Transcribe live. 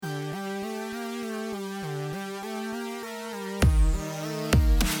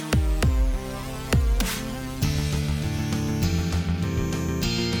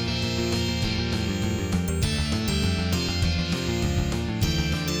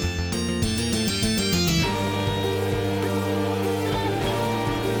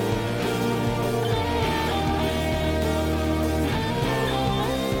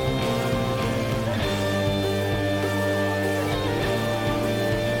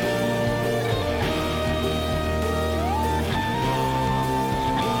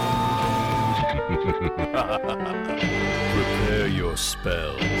Prepare your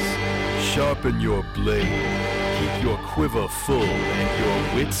spells. Sharpen your blade. Keep your quiver full and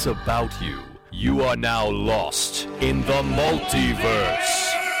your wits about you. You are now lost in the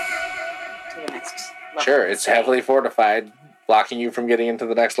multiverse. To the next level. Sure, it's heavily fortified, blocking you from getting into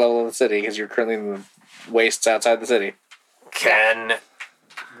the next level of the city because you're currently in the wastes outside the city. Can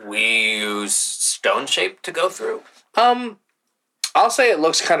we use stone shape to go through? I'll say it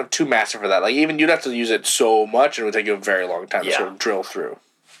looks kind of too massive for that. Like, even you'd have to use it so much, and it would take you a very long time to sort of drill through.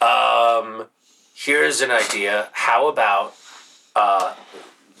 Here's an idea. How about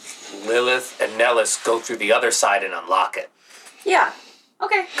Lilith and Nellis go through the other side and unlock it? Yeah.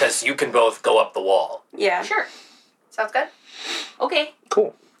 Okay. Because you can both go up the wall. Yeah. Sure. Sounds good. Okay.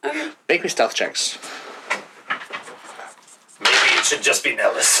 Cool. Okay. Make me stealth checks. Maybe it should just be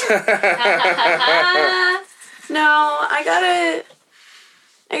Nellis. No, I got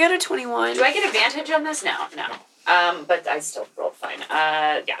a 21. Do I get advantage on this? No. But I still rolled fine.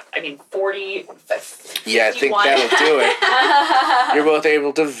 Yeah, I mean, 40... Yeah, I think 51. that'll do it. You're both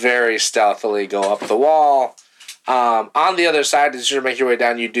able to very stealthily go up the wall. On the other side, as you make your way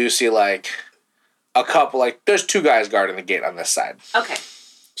down, you do see, like, a couple, like, there's 2 guys guarding the gate on this side. Okay.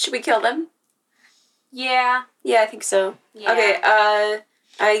 Should we kill them? Yeah. Yeah, I think so. Yeah. Okay,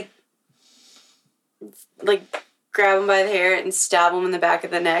 I grab him by the hair and stab him in the back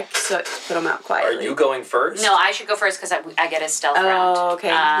of the neck so put him out quietly. Are you going first? No, I should go first because I get a stealth round. Oh, okay,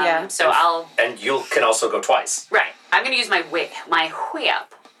 yeah. So I'll... And you can also go twice. Right. I'm going to use my whip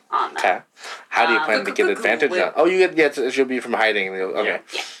on them. Okay. How do you plan to get advantage on? Oh, you get, it should be from hiding. Okay.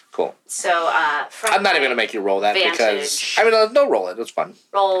 Yeah. Cool. So, from I'm not even going to make you roll that because... I mean, no, roll it. It's fun.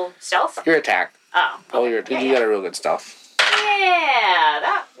 roll stealth? Your attack. Oh. Roll okay. you got a real good stealth. Yeah,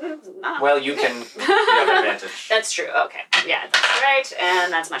 that... Well, you have advantage. That's true. Okay. Yeah, that's right.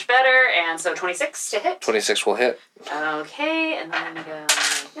 And that's much better. And so 26 to hit. 26 will hit. Okay, and then go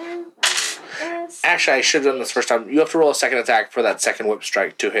like this. Actually, I should have done this first time. You have to roll a second attack for that second whip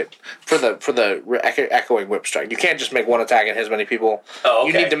strike to hit. For the echoing whip strike. You can't just make one attack and hit as many people. Oh, okay.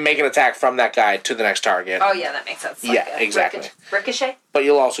 You need to make an attack from that guy to the next target. Oh, yeah, that makes sense. Yeah, exactly. Ricochet? But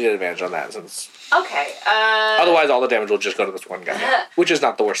you'll also get advantage on that since... Okay. Otherwise, all the damage will just go to this one guy. Which is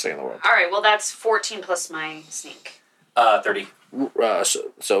not the worst thing in the world. All right, well, that's 14 plus my sneak. 30.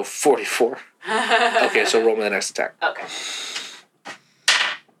 So 44. Okay, so roll me the next attack. Okay.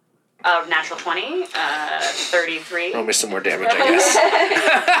 Natural 20, 33. Roll me some more damage, I guess. So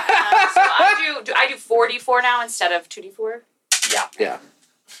I do 44 now instead of 2d4? Yeah.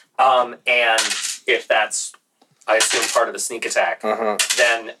 And if that's, I assume, part of the sneak attack,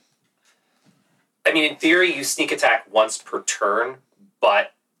 then, I mean, in theory, you sneak attack once per turn,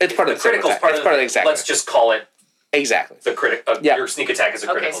 but it's part of the critical. Part of the exact. Let's just call it exactly the your sneak attack is a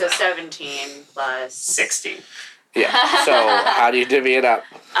critical. Okay, so now. 17 plus 60. Yeah. So how do you divvy it up?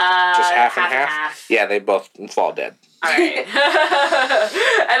 Just half and half. Yeah, they both fall dead. All right.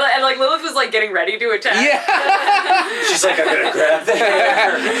 and Lilith was getting ready to attack. Yeah. She's like, I'm gonna grab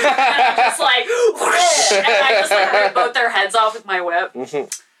there. Just whoosh, and I just rip both their heads off with my whip. Mm-hmm.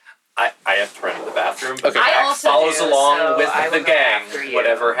 I have to run to the bathroom. Okay. I also follows do, along so with I the will go gang, after you.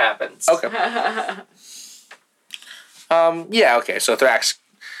 whatever happens. Okay. Yeah. Okay. So Thrax.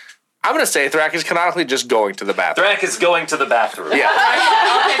 I'm gonna say Thrax is canonically just going to the bathroom. Thrak is going to the bathroom. Yeah.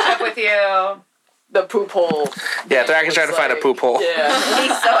 I'll catch up with you. The poop hole. Yeah. Thrax is trying to find a poop hole. Yeah.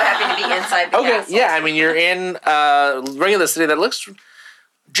 He's so happy to be inside the Okay. castle. Yeah. I mean, you're in ring of the city that looks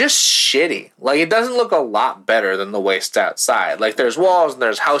just shitty. Like, it doesn't look a lot better than the waste outside. Like, there's walls and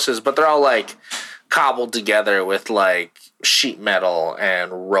there's houses, but they're all cobbled together with sheet metal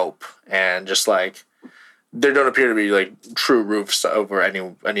and rope, and just there don't appear to be true roofs over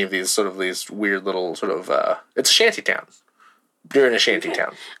any of these these weird little it's a shanty town. You're in a shanty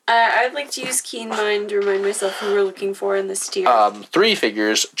town. I'd like to use Keen Mind to remind myself who we're looking for in this tier. 3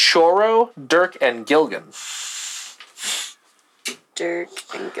 figures: Choro, Dirk, and Gilgan. Dirk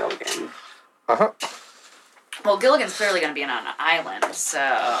and Gilgan. Well, Gilligan's clearly going to be on an island, so...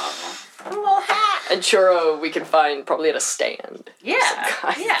 And Churro we can find probably at a stand. Yeah.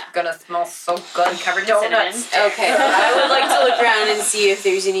 Gonna smell so good. Covered in cinnamon. Donuts. Okay, I would like to look around and see if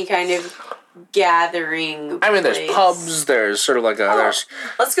there's any kind of gathering I mean, there's place. pubs. There's there's.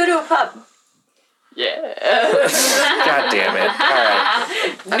 Let's go to a pub. Yeah. God damn it! All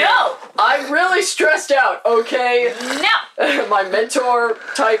right. No! I'm really stressed out, okay? No! My mentor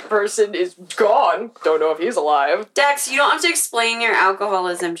type person is gone. Don't know if he's alive. Dex, you don't have to explain your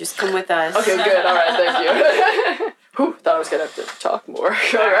alcoholism. Just come with us. Okay, good. All right, thank you. Whew, thought I was going to have to talk more.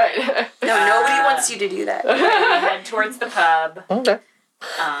 All right. No, nobody wants you to do that. We head towards the pub. Okay.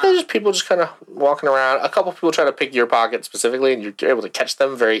 There's just people just kind of walking around. A couple people try to pick your pocket specifically, and you're able to catch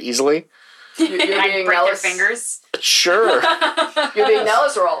them very easily. You're I being break their Nellis. fingers. Sure. You're being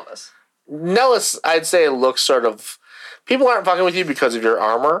Nellis or all of us? Nellis, I'd say, looks sort of... People aren't fucking with you because of your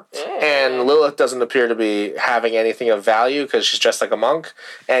armor, and Lilith doesn't appear to be having anything of value because she's dressed like a monk,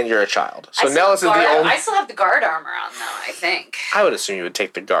 and you're a child. So Nellis is the only... I still have the guard armor on, though, I think. I would assume you would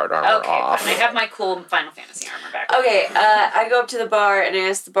take the guard armor Okay, off. fine. I have my cool Final Fantasy armor back. Okay, I go up to the bar and I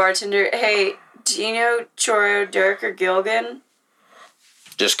ask the bartender, hey, do you know Choro, Dirk, or Gilgan?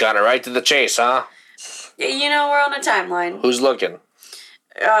 Just got it right to the chase, huh? Yeah, you know, we're on a timeline. Who's looking?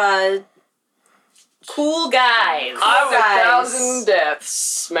 Cool guys. I'm guys. 1,000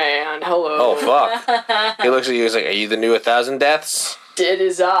 deaths, man. Hello. Oh, fuck. He looks at you, he's like, are you the new 1,000 Deaths? It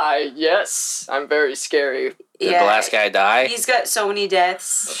is I. Yes. I'm very scary. Did the last guy die? He's got so many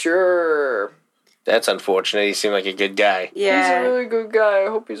deaths. Sure. That's unfortunate. He seemed like a good guy. Yeah. He's a really good guy. I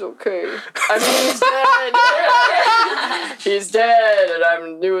hope he's okay. I mean, he's dead. He's dead, and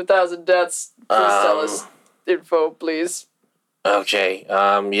I'm new 1,000 deaths. Please tell us info, please. Okay.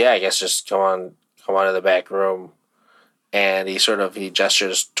 Yeah, I guess just come on to the back room. And he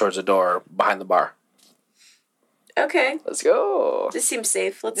gestures towards the door behind the bar. Okay. Let's go. This seems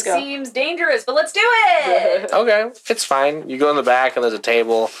safe. Let's This go. seems dangerous, but let's do it. Okay, it's fine. You go in the back and there's a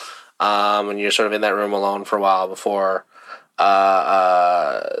table, and you're sort of in that room alone for a while before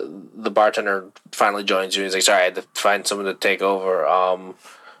the bartender finally joins you. He's like, sorry, I had to find someone to take over.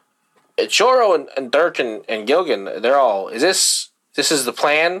 Choro and Dirk and Gilgan, they're all, this is the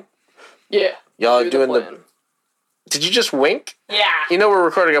plan? Yeah. Y'all are do doing plan. did you just wink? Yeah. You know we're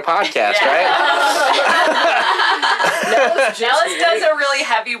recording a podcast, right? Alice does a really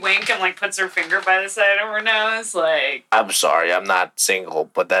heavy wink and like puts her finger by the side of her nose, like I'm sorry, I'm not single,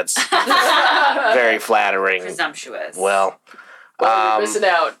 but that's very flattering. presumptuous. Well, Well, you're missing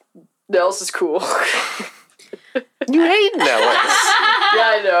out. Nels is cool. you hate Nellis. Yeah,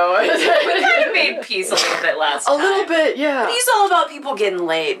 I know. we kind of made peace a little bit last A time. little bit, yeah. He's all about people getting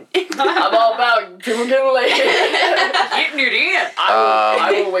laid. I'm all about people getting laid. Getting it in.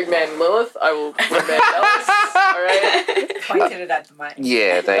 I will wingman Lilith. I will wingman Ellis. Alright? Pointed it at the mic.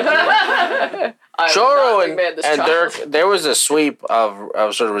 Yeah, thank you. I will Choro not and wingman this child. Dirk, there was a sweep of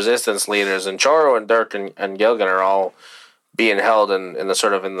sort of resistance leaders, and Choro and Dirk and Gilgan are all being held in the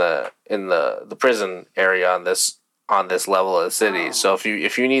sort of in the prison area on this level of the city. So if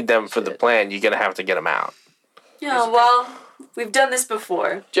you need them for the plan, you're gonna have to get them out. Yeah, well, we've done this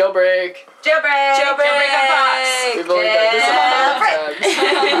before. Jailbreak. Jailbreak on Fox. We've only done this a lot of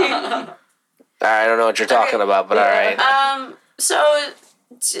times. I don't know what you're talking about, but all right. So,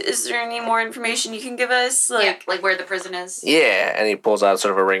 is there any more information you can give us? Yeah, like where the prison is. Yeah, and he pulls out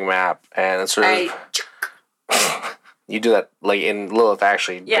sort of a ring map, and it's sort of. You do that like in Lilith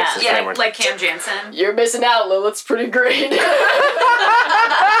actually. Yeah, puts his yeah, camera- like Cam Jansen. You're missing out, Lilith's pretty great.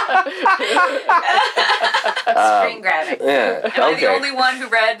 Screen grabbing. Yeah. Am I the Okay. only one who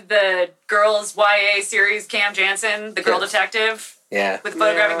read the girls' YA series Cam Jansen, the girl Yes. detective Yeah. with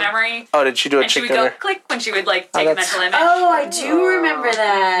photographic Yeah. memory? Oh, did she do a And she would chicken? go click when she would like take a that's- mental image. Oh, I do remember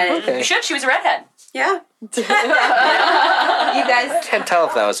that. Okay. You should. She was a redhead. Yeah. You guys. Can't tell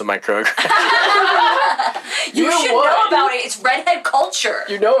if that was a microaggression. You You should would. know about it. It's redhead culture.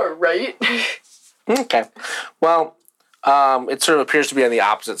 You know it, right? Okay. Well, it sort of appears to be on the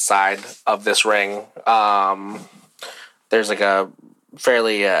opposite side of this ring. There's like a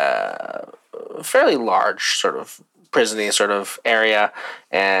fairly large sort of prison-y sort of area,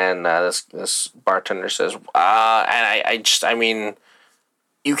 and this bartender says, and I mean,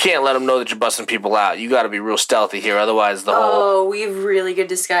 you can't let them know that you're busting people out. You got to be real stealthy here, otherwise the whole. Oh, we have really good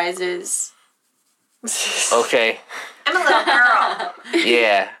disguises. Okay. I'm a little girl.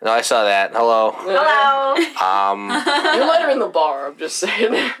 Yeah. No, I saw that. Hello. Hello. You let her in the bar, I'm just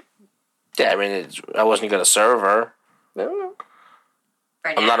saying. Yeah. I mean, I wasn't gonna serve her. No,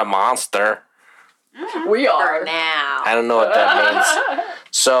 Right I'm not a monster. we For are. now. I don't know what that means.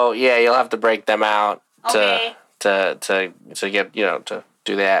 So yeah, you'll have to break them out Okay. to get to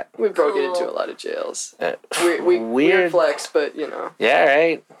do that. We broke it Cool. into a lot of jails. Uh, Weird weird. flex, but you know. Yeah,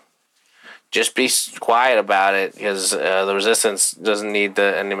 right. Just be quiet about it because the resistance doesn't need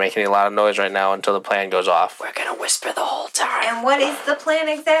to make any loud noise right now until the plan goes off. We're gonna whisper the whole time. And what is the plan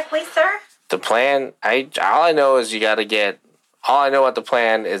exactly, sir? The plan, all I know is you got to get All I know about the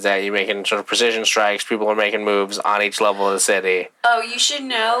plan is that you're making sort of precision strikes. People are making moves on each level of the city. Oh, you should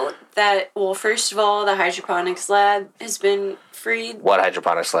know that, well, first of all, the hydroponics lab has been freed. What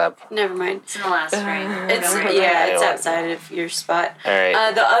hydroponics lab? Never mind. It's in the last screen. It's it's outside of your spot. All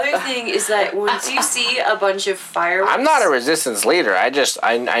right. The other thing is that once you see a bunch of fireworks... I'm not a resistance leader. I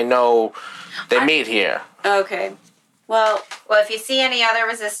know they meet here. Okay. Well, Well, if you see any other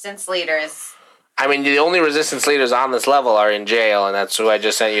resistance leaders, I mean, the only resistance leaders on this level are in jail, and that's who I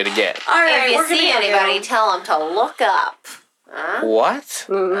just sent you to get. all right, if we're you gonna see go anybody, down. tell them to look up. What?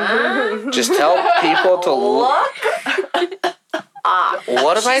 Just tell people to Look up.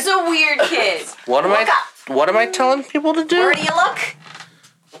 What am She's I? a weird kid. What am Look I? up. What am I telling people to do? Where do you look?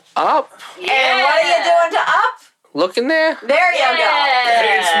 Up. And what are you doing to up? Look in there. There you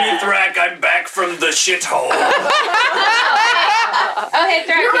Hey, it's me, Thrak. I'm back from the shithole. Oh, hey,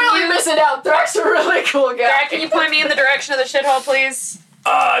 Thrak, You're really missing out. Thrak's a really cool guy. Thrak, can you point me in the direction of the shithole, please?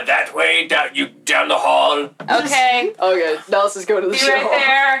 That way, down the hall. Okay. Okay, now let's just go to the Be show. right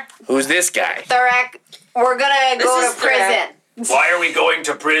there. Who's this guy? go. Thrak, we're gonna This go is to prison. Why are we going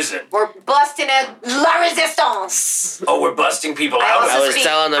to prison? We're busting a La Resistance. Oh, we're busting people I out. also, I was speak,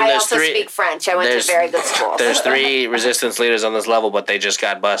 telling them I there's also three- speak French. I went there's- to very good school. There's 3 resistance leaders on this level, but they just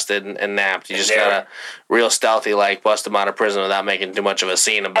got busted and napped. You just There. gotta real stealthy, like bust them out of prison without making too much of a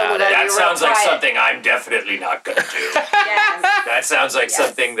scene about without- it. That You're sounds real like quiet. something I'm definitely not gonna do. Yes. That sounds like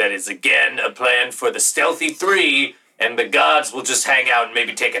something that is again a plan for the Stealthy 3, and the gods will just hang out and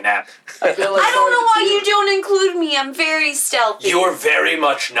maybe take a nap. I feel like I don't know why you don't include me. I'm very stealthy. You're very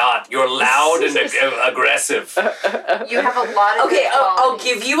much not. You're loud and aggressive. You have a lot of Okay, good I'll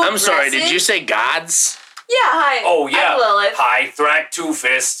qualities. give you a I'm sorry, did present. you say gods? Yeah, hi. Oh yeah. I'm Lilith. Hi, Thrak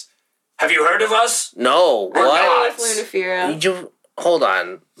Two-Fist. Have you heard of us? No. We're What? gods. Lunafera. You hold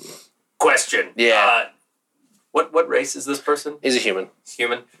on. Question. Yeah. What race is this person? He's a human.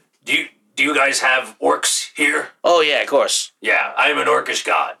 Human. Do you guys have orcs here? Oh yeah, of course. Yeah, I am an orcish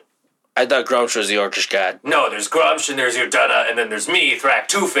god. I thought Grumsh was the orcish god. No, there's Grumsh and there's Yordana, and then there's me, Thrak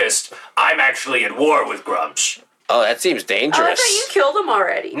Two-Fist. I'm actually at war with Grumsh. Oh, that seems Oh, I dangerous. thought you killed him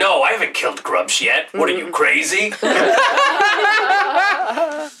already. No, I haven't killed Grumsh yet. What are you, crazy?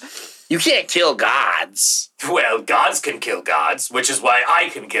 You can't kill gods. Well, gods can kill gods, which is why I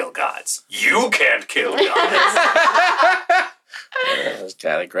can kill gods. You can't kill gods. That's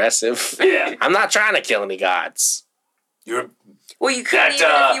kind of aggressive. Yeah. I'm not trying to kill any gods. You're Well, you could That, even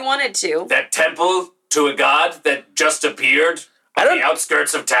if you wanted to. that temple to a god that just appeared I on don't- the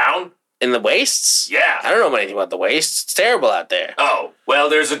outskirts of town? In the wastes? Yeah. I don't know anything about the wastes. It's terrible out there. Oh, well,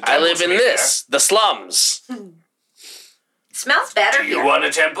 there's a temple I live to in me this, the slums. Smells better there. Do you here. want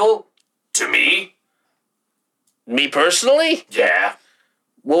a temple? To me? Me personally? Yeah.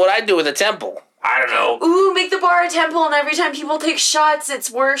 What would I do with a temple? I don't know. Ooh, make the bar a temple, and every time people take shots, it's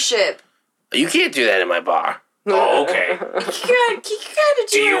worship. You can't do that in my bar. Oh, okay. You gotta do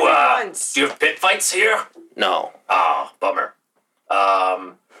Do you, it once. do you have pit fights here? No. Oh, bummer.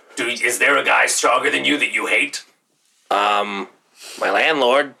 Is there a guy stronger than you that you hate? My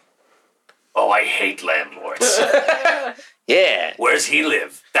landlord. Oh, I hate landlords. Yeah. Where's he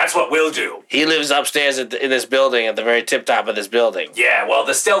live? That's what we'll do. He lives upstairs in this building, at the very tip top of this building. Yeah, well,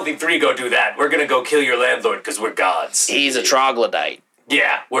 the Stealthy 3 go do that. We're gonna go kill your landlord because we're gods. He's a troglodyte.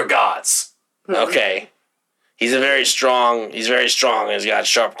 Yeah, we're gods. Okay. He's very strong. He's got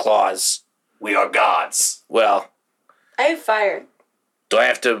sharp claws. We are gods. Well, I have fire. do I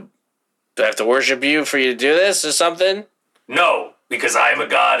have to worship you for you to do this or something? No, because I am a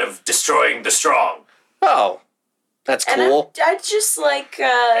god of destroying the strong. Oh. That's And cool. I just like,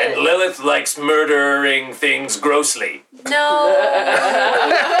 And Lilith likes murdering things grossly. no.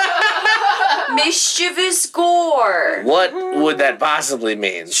 Mischievous gore. What would that possibly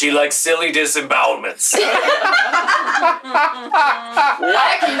mean? She likes silly disembowelments.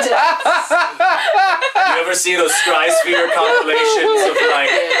 Wacky death. You ever see those Strysfeeder compilations of like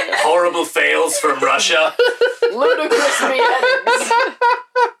horrible fails from Russia? Ludicrous beheadings.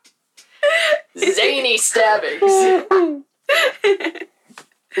 Zany stabbings.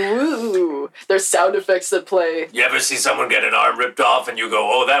 Ooh, there's sound effects that play. You ever see someone get an arm ripped off and you go,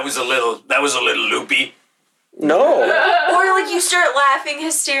 "Oh, that was a little loopy." No. Or like you start laughing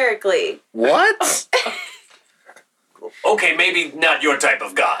hysterically. What? Okay, maybe not your type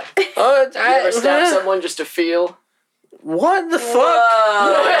of god. You ever stab someone just to feel? What the fuck?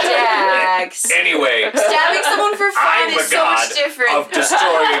 Whoa, Dax. Anyway, Stabbing someone for fun I'm is a so god much different. of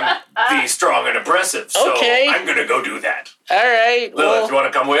destroying the strong and oppressive. So Okay. I'm gonna go do that. All right. Lilith, Well, you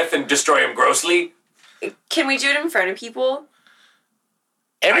want to come with and destroy him grossly? Can we do it in front of people?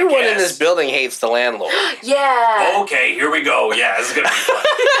 Everyone in guess. this building hates the landlord. Yeah. Okay, here we go. Yeah, this is gonna be fun.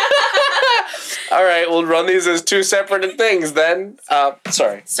 All right, we'll run these as two separate things then.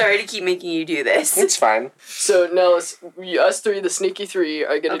 Sorry. Sorry to keep making you do this. It's fine. So now us three, the sneaky three,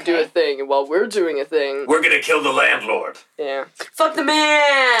 are gonna do Okay. a thing, and while we're doing a thing, We're gonna kill the landlord. yeah, Fuck the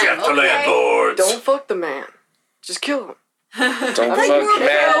man. Death to Okay. landlords. don't fuck the man. Just kill him. Don't Like, fuck, we're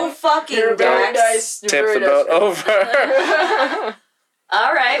man. No fucking You're very Dax. nice. You're Tip very the boat nice. over.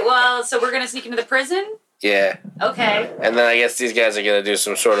 All right. Well, so we're gonna sneak into the prison. Yeah. Okay. And then I guess these guys are going to do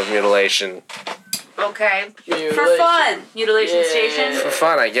some sort of mutilation. Okay. For fun. Mutilation Yeah. station. For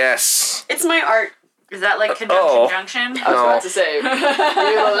fun, I guess. It's my art. Is that like conjunction Oh. junction? I was No. about to say,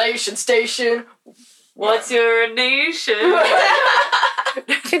 mutilation station. What's your nation?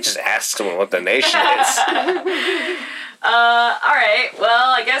 You can't just ask someone what their nation is. All right.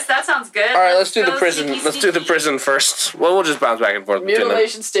 Well, I guess that sounds good. All right, let's do the go prison. sneaky, Let's do the sneaky. prison first. Well, we'll just bounce back and forth between them.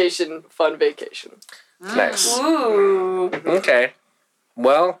 Mutilation station. Fun vacation. Nice. Ooh. Okay.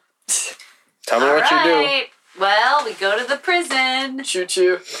 Well, tell me All what you do. right. Well, we go to the prison. Choo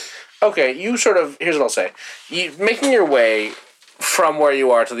choo. Okay, you sort of. Here's what I'll say. You making your way from where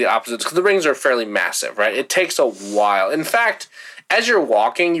you are to the opposites because the rings are fairly massive, right? It takes a while. In fact, as you're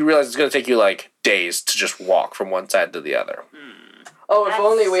walking, you realize it's going to take you like days to just walk from one side to the other. Oh, if That's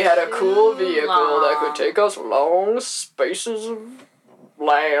only we had a cool too vehicle that long. could take us long spaces of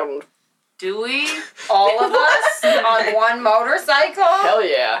land. Do we? All of us on one motorcycle? Hell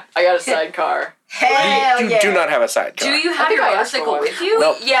yeah. I got a sidecar. Hell you yeah. do not have a sidecar. Do you have think your I asked for motorcycle one. with you?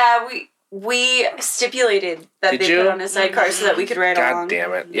 Nope. Yeah, we stipulated that Did they you? put on a sidecar so that we could ride God along.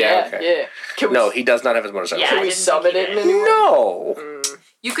 damn it. Yeah, okay. Yeah. Can we, No, he does not have his motorcycle. Yeah, can I we didn't summon think it he in did. any way? No.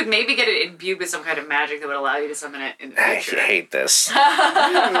 You could maybe get it imbued with some kind of magic that would allow you to summon it in the I future. hate this.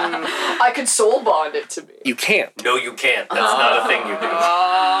 I could soul bond it to me. You can't. No, you can't. That's not a thing you do.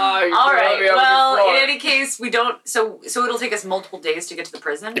 All right. Well, in any case, we don't. So it'll take us multiple days to get to the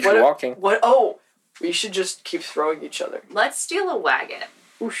prison. If you're walking. What? Oh, we should just keep throwing each other. Let's steal a wagon.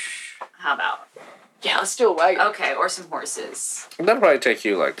 Whoosh. How about? Yeah, let's do a wagon. Okay, or some horses. That'll probably take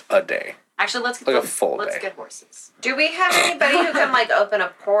you like a day. Actually, let's get Like a full let's day. get horses. Do we have anybody who can like open a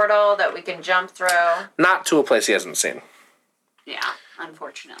portal that we can jump through? Not to a place he hasn't seen. Yeah,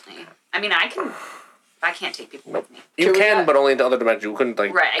 unfortunately. I mean, I can't take people with me. You Can we can, not- but only into other dimensions. You couldn't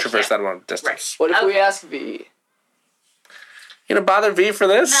like Right, I traverse can't. that amount of distance. What if we Okay. ask V? You gonna bother V for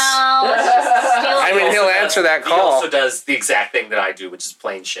this? No, let's just steal. I mean, he'll answer that He call. also does the exact thing that I do, which is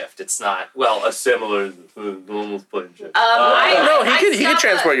plane shift. It's not, well, a similar almost plane shift. No, he could stop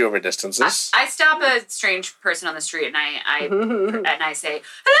transport a- you over distances. I stop a strange person on the street and I say,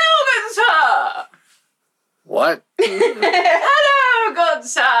 "Hello, good sir. What? Hello, good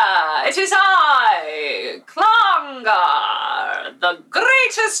sir. It is I, Klongar, the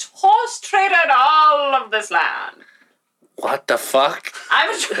greatest horse trader in all of this land. What the fuck? I'm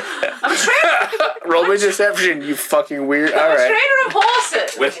a trader. Roll me deception, you fucking weird. I'm All a right. trader of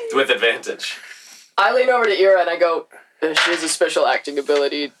horses. with advantage. I lean over to Ira and I go, she has a special acting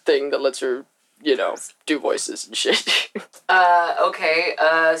ability thing that lets her, do voices and shit. Okay.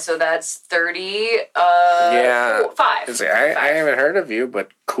 So that's 30. Yeah. 5. It's like, I haven't heard of you, but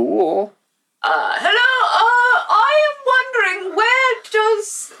cool. Hello. I am wondering, where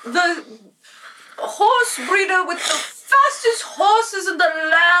does the horse breeder with the fastest horses in the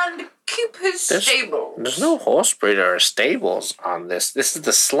land keep his stable? There's no horse breeder or stables on this. This is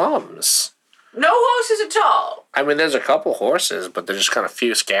the slums. No horses at all. I mean, there's a couple horses, but they're just kind of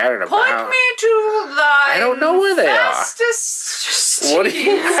few scattered Point about. me to thy I don't know where they are. fastest What do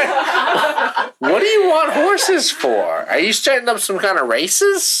you? What do you want horses for? Are you starting up some kind of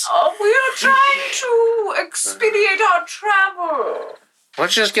races? We are trying to expedite our travel. Why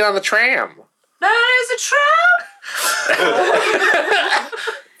don't you just get on the tram? There is a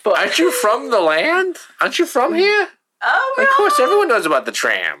tram. Aren't you from the land? Aren't you from here? Oh, Of course, everyone knows about the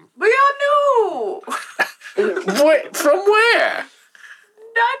tram. we are new. From where?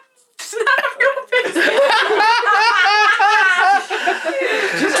 That's none of your business.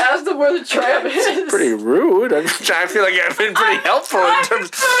 Just ask them where the tram is. Pretty rude. I feel like I've been pretty helpful in terms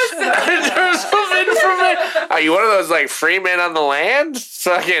of information. Are you one of those like free men on the land?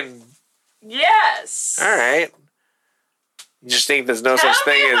 Fucking. Yes. All right. You just think there's no Tell such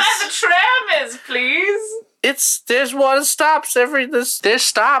me thing where as. the tram is, please. There's one stops there's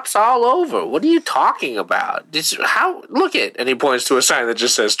stops all over. What are you talking about? Look it, and he points to a sign that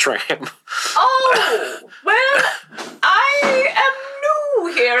just says tram. Oh, well, I am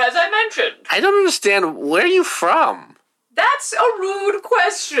new here, as I mentioned. I don't understand. Where are you from? That's a rude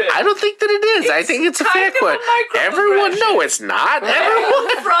question. I don't think that it is. I think it's a fair kind of a question. Everyone, no, it's not. Where are Everyone,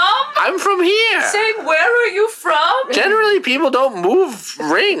 you from? I'm from here. Saying where are you from? Generally, people don't move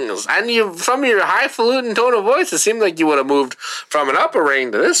rings, and you, from your highfalutin tone of voice, it seemed like you would have moved from an upper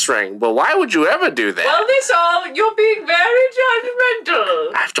ring to this ring. But why would you ever do that? Well, you're being very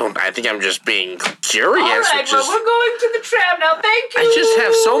judgmental. I think I'm just being curious. All right, which well, is, we're going to the tram now. Thank you. I just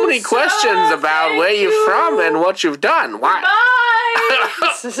have so many sir. questions about Thank where you're you. from and what you've done. Why? Bye.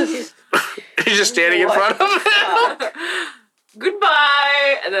 You're just standing in front of him.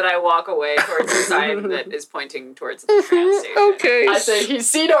 Goodbye, and then I walk away towards the sign that is pointing towards the tram station. Okay. I say, he's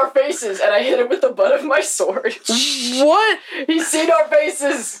seen our faces, and I hit him with the butt of my sword. What? He's seen our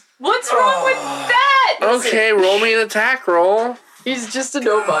faces. What's wrong with that? Okay, roll me an attack roll. He's just a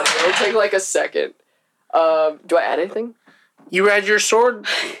nobody. It'll take like a second. Do I add anything? You had your sword,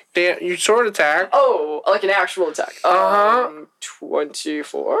 your sword attack. Oh, like an actual attack.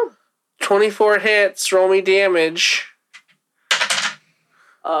 24. 24 hits. Roll me damage.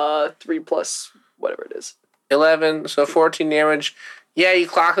 3 plus whatever it is. 11, so 14 damage. Yeah, you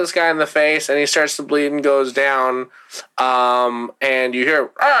clock this guy in the face, and he starts to bleed and goes down. And you hear,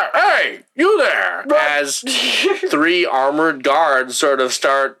 hey, you there! As 3 armored guards sort of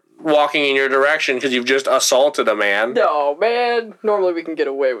start walking in your direction because you've just assaulted a man. No, man. Normally we can get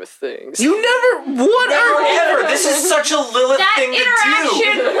away with things. You never, Whatever. This is such a Lilith That thing to do.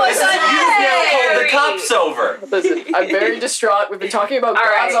 interaction was You've now called the unnecessary. cops over. Listen, I'm very distraught. We've been talking about All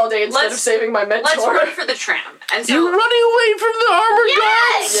gods right, all day instead of let's- saving my mentor. Let's run for the tram. And so, You're running away from the armored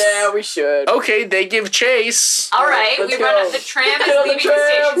guards? Yeah, we should. Okay, they give chase. all right, Let's we go. run. The tram Get is on the leaving the tram.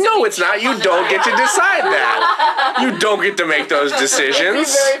 station. so No, we it's not. jump You on the don't tram. get to decide that. You don't get to make those It'd be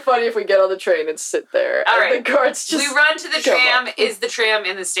decisions. very funny if we get on the train and sit there. All and right. the guards just. We run to the come tram. up. Is the tram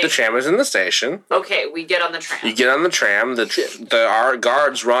in the The station? tram is in the station. Okay, we get on the tram. You get on the tram. Our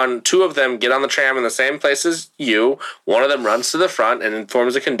guards run. 2 of them get on the tram in the same place as you. One of them runs to the front and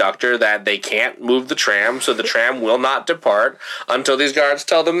informs the conductor that they can't move the tram, so the tram will not depart until these guards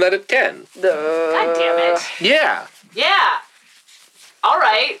tell them that it can. God damn it. Yeah. Yeah. All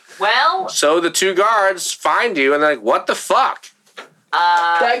right. Well, So the 2 guards find you and they're like, "What the fuck?"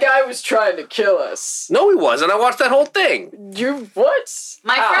 That guy was trying to kill us. No, he wasn't. I watched that whole thing. You what?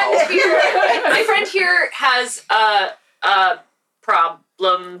 my Ow. friend here. My friend here has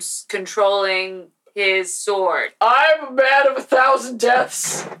problems controlling his sword. I'm a man of 1,000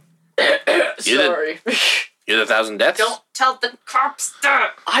 deaths. Sorry. You're the 1,000 deaths. Don't tell the cops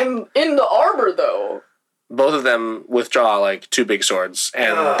that. I'm in the armor though. Both of them withdraw like 2 big swords,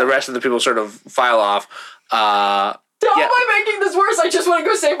 and the rest of the people sort of file off. How Yeah. am I making this worse? I just want to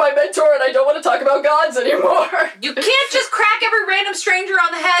go save my mentor and I don't want to talk about gods anymore. You can't just crack every random stranger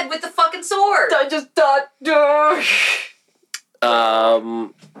on the head with the fucking sword. I just thought.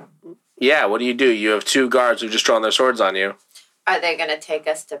 Yeah, what do? You have 2 guards who've just drawn their swords on you. Are they gonna take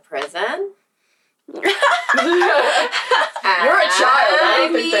us to prison? You're a child. I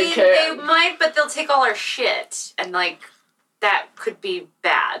don't think they can. They might, but they'll take all our shit, and like that could be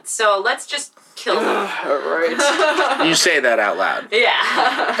bad. So let's just kill them. Alright. You say that out loud.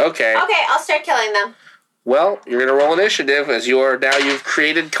 Yeah. Okay. Okay, I'll start killing them. Well, you're gonna roll initiative as you've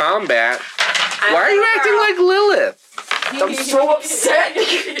created combat. Why are you acting like Lilith? I'm so upset. I'm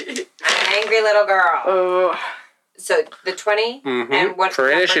an angry little girl. So the 20 and what For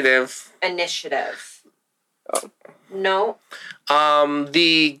number? initiative. Initiative. Oh. No.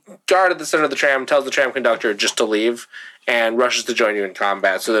 The guard at the center of the tram tells the tram conductor just to leave and rushes to join you in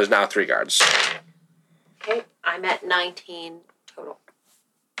combat. So there's now 3 guards. Okay, I'm at 19 total.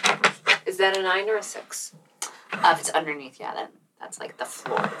 Is that a 9 or a 6? If it's underneath, yeah, then that's like the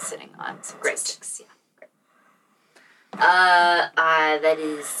floor it's sitting on. So Great. 6, yeah. That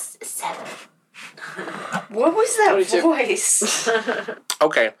is 7. What was that 22. voice?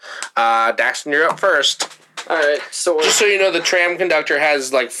 Okay. Daxton, you're up first. Alright, so Just so you know, the tram conductor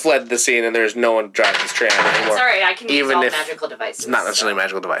has like fled the scene and there's no one driving this tram anymore. Sorry, I can use Even all if magical devices. It's not necessarily a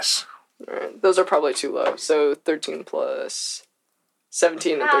magical device. alright, those are probably too low. So 13 plus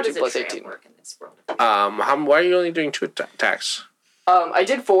 17 and How 13 does plus a tram 18. work in this world? Why are you only doing 2 attacks? I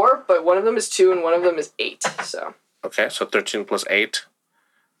did 4, but one of them is 2 and one of them is 8. So. Okay, so 13 plus 8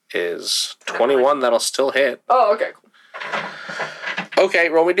 is 21. That'll still hit. Oh, okay. Cool. Okay,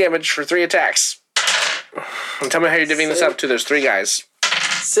 roll me damage for 3 attacks. And tell me how you're divvying this up to. There's 3 guys.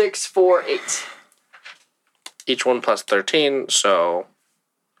 6, 4, 8. Each one plus 13, so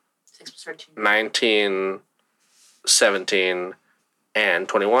 6 plus 13. 19, 17, and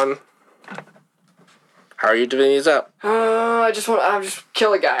 21. How are you divvying these up? I'll just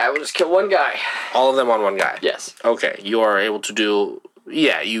kill a guy. I will just kill one guy. All of them on one guy? Yes. Okay, you are able to do...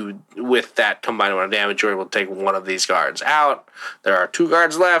 Yeah, you with that combined amount of damage, you're able to take one of these guards out. There are 2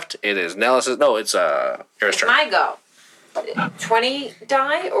 guards left. It is Nellis's... No, it's Ira's turn. My go. 20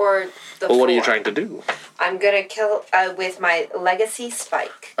 die or the Well, what are you 4? trying to do? I'm gonna kill with my legacy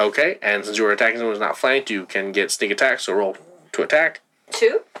spike. Okay, and since you were attacking someone who's not flanked, you can get sneak attack, so roll to attack.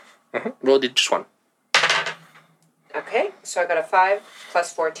 2. Roll just 1. Okay, so I got a 5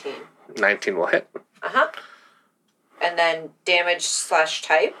 plus 14. 19 will hit. And then damage /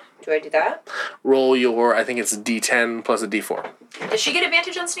 type. Do I do that? Roll your, I think it's D10 plus a D4. Does she get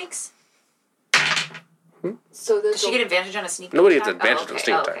advantage on sneaks? So Does there's she get advantage on a sneak Nobody gets attack? advantage on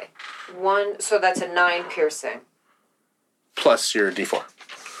sneak attack. Okay. 1. So that's a 9 piercing Plus your D4.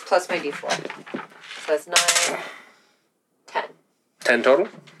 plus my d4. So that's 9, 10. 10 total?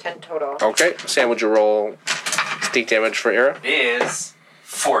 10 total. Okay, Sam, would you roll sneak damage for Ira? It is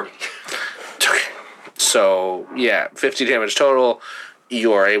 40. Okay. So, yeah, 50 damage total.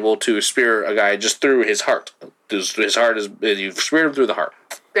 You are able to spear a guy just through his heart. His heart is... You've speared him through the heart.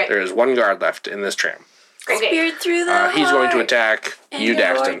 Great. There is 1 guard left in this tram. Okay. Speared through the He's going to heart, attack and you, you're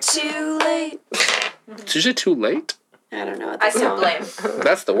Daxton. too late. Did you say too late? I don't know what the I said song. blame.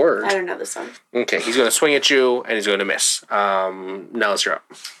 That's the word. I don't know the song. Okay, he's going to swing at you, and he's going to miss. Nellis, you're up.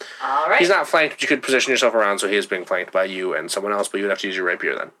 All right. He's not flanked, but you could position yourself around, so he is being flanked by you and someone else, but you would have to use your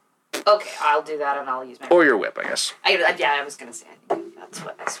rapier then. Okay, I'll do that and I'll use my... Or your whip, I guess. I was going to say, I think that's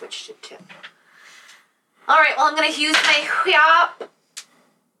what I switched it to. All right, well, I'm going to use my whip.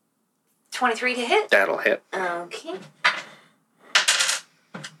 23 to hit. That'll hit. Okay.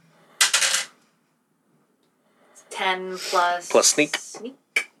 10 plus... Plus sneak.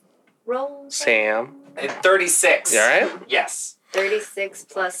 Sneak. Roll. Sam. 36. You alright? Yes. 36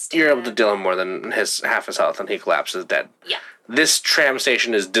 plus 10. You're able to deal him more than half his health, and he collapses dead. Yeah. This tram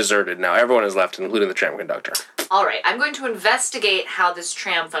station is deserted now. Everyone is left, including the tram conductor. All right, I'm going to investigate how this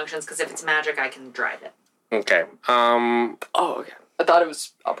tram functions, because if it's magic, I can drive it. Okay. Oh, okay. I thought it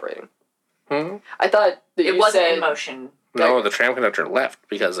was operating. Hmm? I thought that It you wasn't said... in motion. No, the tram conductor left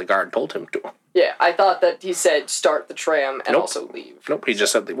because the guard told him to. Yeah, I thought that he said start the tram and Nope. also leave. Nope, he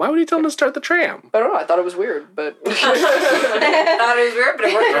just said, why would he tell him to start the tram? I don't know, I thought it was weird, but... I thought it was weird, but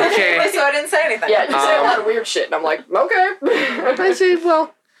it worked. Okay. So I didn't say anything. yeah, you say a lot of weird shit, and I'm like, okay. I see,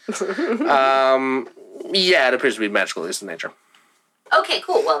 well... yeah, it appears to be magical, at least in nature. Okay,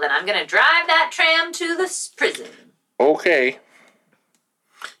 cool. Well, then I'm going to drive that tram to this prison. Okay.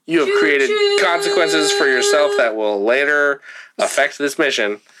 You have created consequences for yourself that will later affect this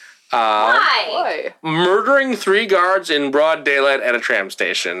mission. Why? Why? Murdering 3 guards in broad daylight at a tram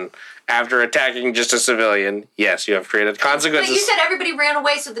station after attacking just a civilian. Yes, you have created But consequences. you said everybody ran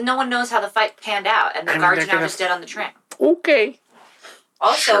away so that no one knows how the fight panned out, and the guards they're are now gonna- just dead on the tram. Okay.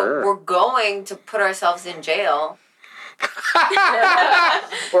 Also, Sure. we're going to put ourselves in jail.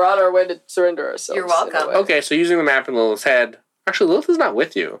 We're on our way to surrender ourselves. You're in a welcome. way. Okay, so using the map in Lilith's head. Actually, Lilith is not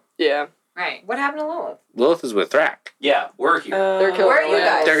with you. Yeah. Right. What happened to Lilith? Lilith is with Thrak. Yeah, we're here. They're killing Where are you the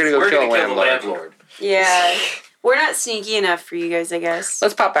guys? They're going to go we're kill going a to kill the landlord. landlord. Yeah. We're not sneaky enough for you guys, I guess.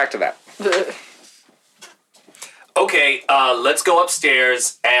 Let's pop back to that. landlord. Okay, let's go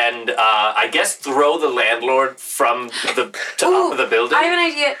upstairs and I guess throw the landlord from the top of the building. I have an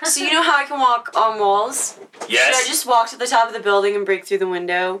idea. So you know how I can walk on walls? Yes. Should I just walk to the top of the building and break through the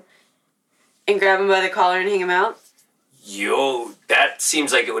window and grab him by the collar and hang him out? Yo, that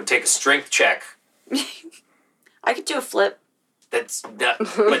seems like it would take a strength check. I could do a flip. That's not,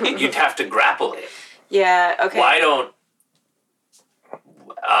 but you'd have to grapple it. Yeah, okay. Why don't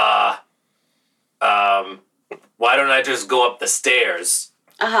why don't I just go up the stairs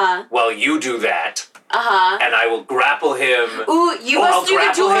Uh-huh. while you do that, Uh-huh. and I will grapple him. Ooh, you Oh, I'll bust through the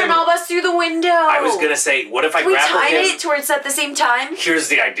grapple door him. and I'll bust through the window. I was gonna say, what if I Can we grapple time him? it towards at the same time? Here's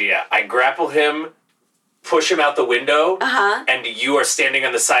the idea: I grapple him, push him out the window, Uh-huh. and you are standing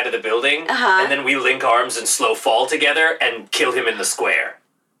on the side of the building, Uh-huh. and then we link arms and slow fall together and kill him in the square.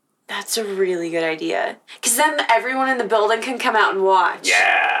 That's a really good idea. Because then everyone in the building can come out and watch.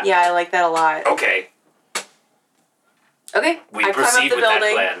 Yeah. Yeah, I like that a lot. Okay, Okay, we I climb up proceed the with that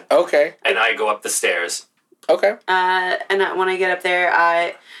building. plan, Okay. and I go up the stairs. Okay. When I get up there,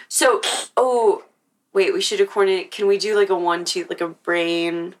 wait, we should have coordinated. Can we do like a 1-2, like a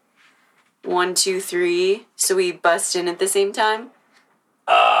brain 1, 2, 3, so we bust in at the same time?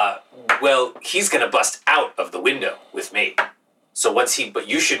 Well, he's gonna bust out of the window with me. So but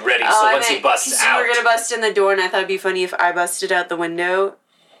you should ready. So I once he meant, busts 'cause out, you were gonna bust in the door, and I thought it'd be funny if I busted out the window.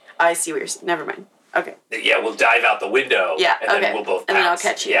 I see what you're saying. Never mind. Okay. yeah, we'll dive out the window. Yeah. and okay. then we'll both. And then I'll bounce.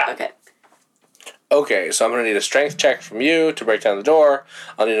 catch you. Yeah. Okay. Okay, so I'm going to need a strength check from you to break down the door.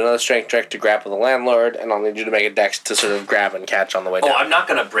 I'll need another strength check to grapple the landlord, and I'll need you to make a dex to sort of grab and catch on the way down. Oh, I'm not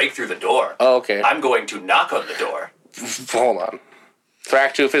going to break through the door. Oh, okay. I'm going to knock on the door. Hold on.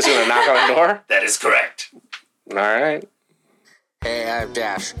 Thraktooth is going to knock on the door? That is correct. All right. Hey, I'm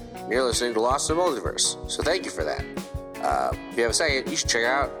Dash. You're listening to Lost in the Multiverse, so thank you for that. If you have a second, you should check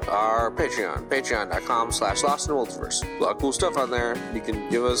out our Patreon, patreon.com/Lost in the Multiverse. A lot of cool stuff on there you can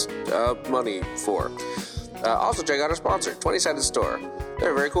give us money for. Also, check out our sponsor, 20-Sided Store.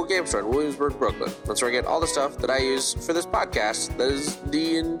 They're a very cool game store in Williamsburg, Brooklyn. That's where I get all the stuff that I use for this podcast that is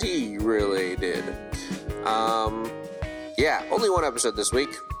D&D related. Yeah, only one episode this week.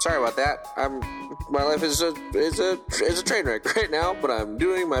 Sorry about that. My life is a train wreck right now, but I'm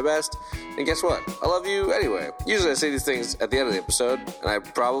doing my best. And guess what? I love you anyway. Usually I say these things at the end of the episode, and I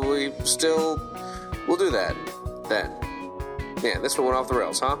probably still will do that then. Man, this one went off the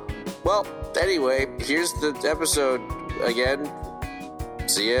rails, huh? Well, anyway, here's the episode again.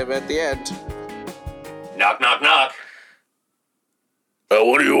 See you at the end. Knock, knock, knock.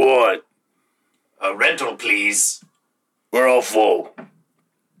 What do you want? A rental, please. We're all full.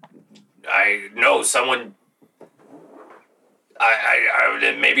 I know someone.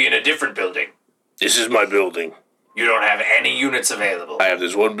 I maybe in a different building. This is my building. You don't have any units available. I have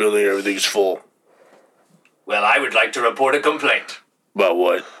this one building, everything's full. Well, I would like to report a complaint. About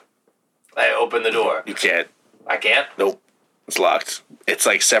what? I open the door. You can't. I can't? Nope. It's locked. It's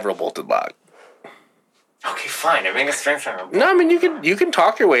like several bolted lock. Okay, fine. I mean, it's strength. No, I mean you can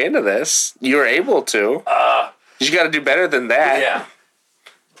talk your way into this. You're able to. You got to do better than that. Yeah.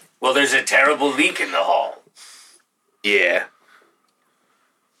 Well, there's a terrible leak in the hall. Yeah.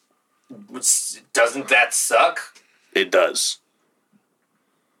 Doesn't that suck? It does.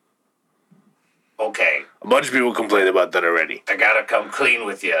 Okay. A bunch of people complained about that already. I gotta come clean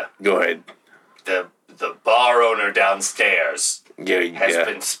with you. Go ahead. The bar owner downstairs has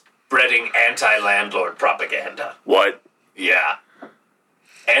been spreading anti-landlord propaganda. What? Yeah.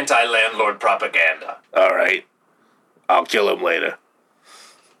 Anti-landlord propaganda. All right. I'll kill him later.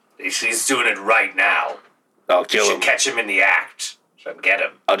 He's doing it right now. I'll kill You him. should catch him in the act. Should get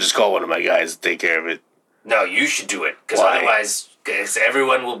him. I'll just call one of my guys to take care of it. No, you should do it. Because Why? otherwise,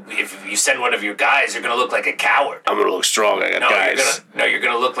 everyone will... If you send one of your guys, you're going to look like a coward. I'm going to look strong. I got guys. You're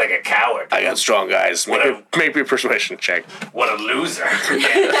gonna look like a coward. I got strong guys. Make me a persuasion check. What a loser.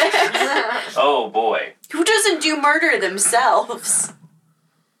 Oh, boy. Who doesn't do murder themselves?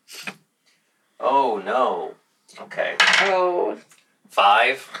 Oh, no. Okay. Oh.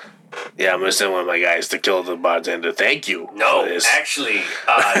 5. Yeah, I'm going to send one of my guys to kill the bartender. Thank you. No, for this. actually,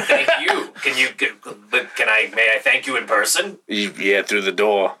 thank you. May I thank you in person? Yeah, through the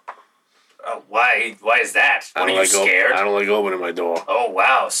door. Why is that? What, are you scared? I don't like opening my door. Oh,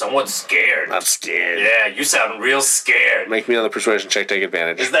 wow, someone's scared. Not scared. Yeah, you sound real scared. Make me another persuasion check, take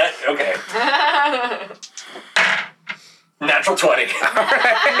advantage. Is that... Okay. Natural 20. Yes.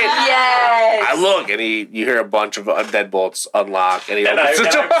 I look, and you hear a bunch of deadbolts unlock, and he opens the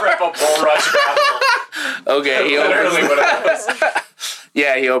door. I prep a bull rush grapple. Okay, he Literally opens what it was.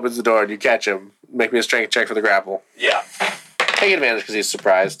 Yeah, he opens the door, and you catch him. Make me a strength check for the grapple. Yeah. Take advantage because he's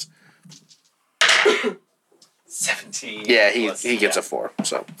surprised. 17. Yeah, he gets a 4,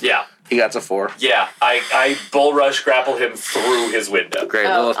 so. Yeah. He gets a 4. Yeah, I bull rush grapple him through his window. Great,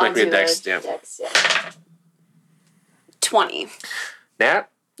 Lilith, make me a dex. Yeah. 20. Nat?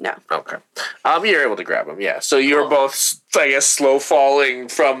 No. Okay. You're able to grab him, yeah. So you're both, I guess, slow falling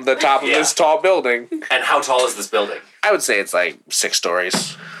from the top of this tall building. And how tall is this building? I would say it's like 6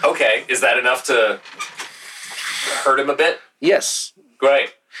 stories. Okay, is that enough to hurt him a bit? Yes.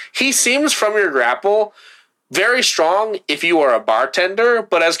 Great. He seems, from your grapple, very strong if you are a bartender,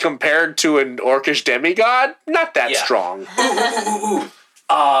 but as compared to an orcish demigod, not that strong.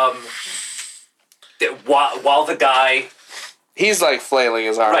 While the guy... He's like flailing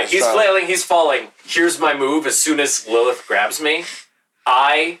his arms. Right, he's flailing, he's falling. Here's my move. As soon as Lilith grabs me,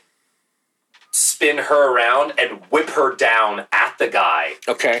 I spin her around and whip her down at the guy.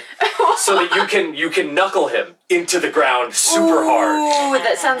 Okay. So that you can knuckle him into the ground super hard. Ooh,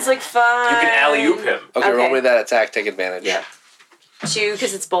 that sounds like fun. You can alley-oop him. Okay, roll me that attack, take advantage. Yeah. 2,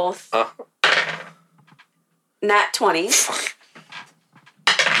 because it's both. Nat 20.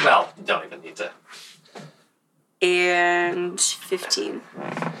 Well, you don't even need to. And 15.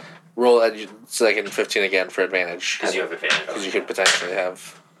 Roll that second 15 again for advantage. Because you have advantage. Because you could potentially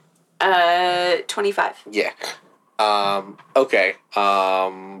have... 25. Yeah. Okay.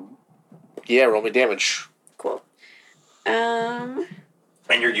 Yeah, roll me damage. Cool. And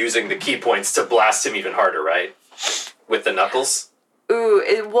you're using the key points to blast him even harder, right? With the knuckles? Ooh,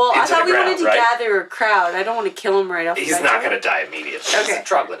 well, I Into thought the we wanted ground, to right? gather a crowd. I don't want to kill him right off the He's bat. not going to die immediately. He's Okay. a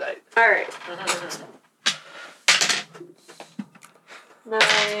troglodyte. All right.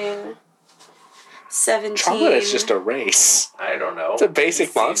 9, 17. Chocolate is just a race. I don't know. It's a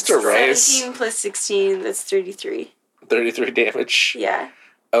basic monster race. 17 plus 16, that's 33. 33 damage. Yeah.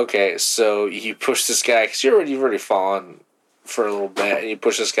 Okay, so you push this guy, because you've already fallen for a little bit, and you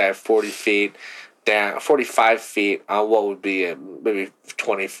push this guy 40 feet down, 45 feet on what would be a maybe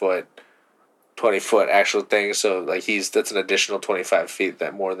 20 foot actual thing. So like that's an additional 25 feet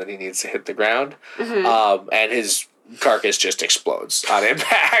that more than he needs to hit the ground. And his carcass just explodes on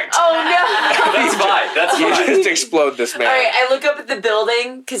impact. Oh no! That's fine. That's You fine. just explode this man. All right, I look up at the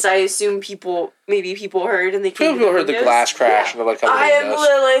building because I assume maybe people heard and they came. People heard the windows. glass crash and they're like, I am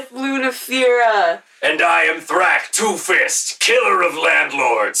Lilith Lunafira. And I am Thrak Two-Fist, killer of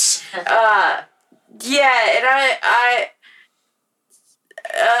landlords. Yeah, and I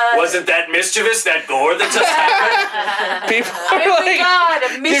Wasn't that mischievous, that gore that just happened? People oh are my like, god, a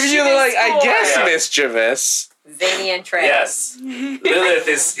give mischievous you like, I gore. guess Yeah. mischievous. Zany and Trey. Yes. Lilith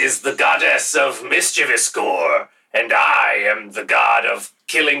is the goddess of mischievous gore, and I am the god of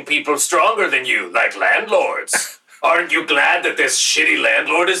killing people stronger than you, like landlords. Aren't you glad that this shitty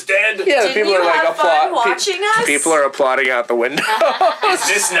landlord is dead? Yeah, Didn't people you are like have fun applaud. watching us? People are applauding out the window. Is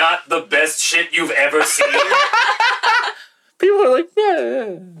this not the best shit you've ever seen? People are like,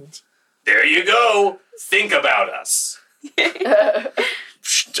 yeah. There you go. Think about us.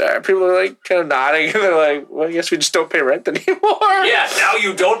 People are like kind of nodding, and they're like, well, I guess we just don't pay rent anymore. Yeah, now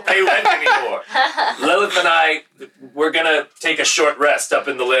you don't pay rent anymore. Lilith and I, we're gonna take a short rest up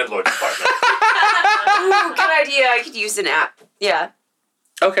in the landlord department. Ooh, good idea. I could use an app. Yeah.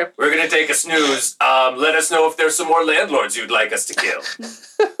 Okay. We're gonna take a snooze. Let us know if there's some more landlords you'd like us to kill.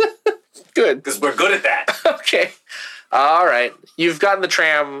 Good. Because we're good at that. Okay. All right. You've gotten the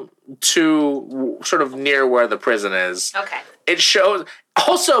tram to sort of near where the prison is. Okay. It shows.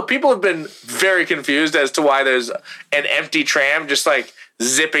 Also, people have been very confused as to why there's an empty tram just like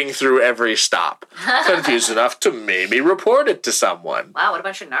zipping through every stop. Confused enough to maybe report it to someone. Wow, what a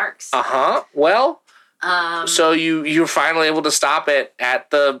bunch of narcs. Well, so you're finally able to stop it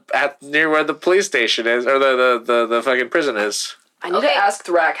at near where the police station is, or the fucking prison is. I need to ask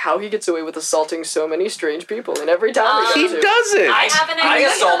Thrak how he gets away with assaulting so many strange people in every town He we go to. doesn't. I have an I idea.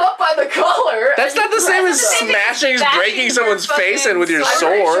 assault- Him up by the collar. That's not the same as smashing, bashing breaking your someone's face in with your I'm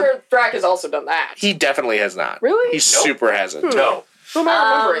sword. pretty sure Thrak has also done that. He definitely has not. Really? He Nope. super hasn't. No. Who am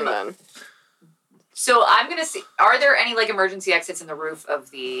I remembering then? So I'm gonna see. Are there any like emergency exits in the roof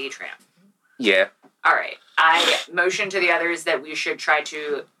of the tram? Yeah. All right. I motion to the others that we should try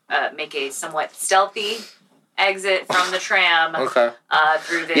to make a somewhat stealthy exit from the tram Okay.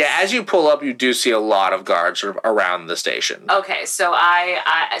 through this. Yeah, as you pull up, you do see a lot of guards sort of around the station. Okay, so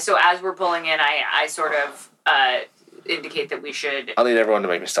so as we're pulling in, I sort of indicate that we should I'll need everyone to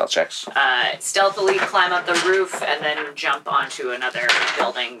make me stealth checks. stealthily climb up the roof and then jump onto another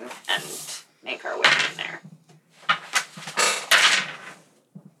building and make our way in there.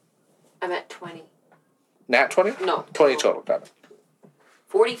 I'm at 20. Nat 20? No. 20 total, got it.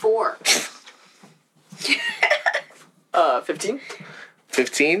 44. 15?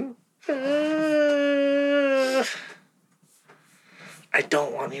 15? I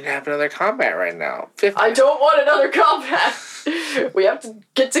don't want you to have another combat right now. 15. I don't want another combat. We have to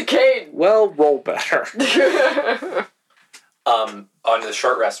get to Kane. Well, roll better. On the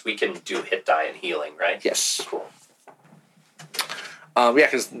short rest, we can do hit die and healing, right? Yes. Cool. Yeah,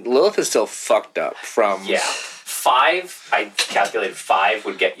 because Lilith is still fucked up from... Yeah. 5, I calculated 5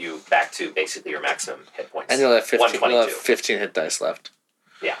 would get you back to basically your maximum hit points. And you'll have 15, 122. 15 hit dice left.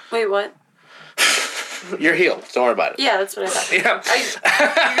 Wait, what? You're healed. Don't worry about it. Yeah, that's what I thought. Yeah.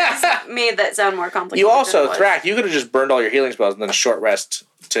 You just made that sound more complicated. You than also, it was. Thrak, you could have just burned all your healing spells and then a short rest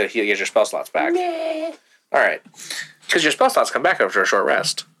to heal, get your spell slots back. Alright. Because your spell slots come back after a short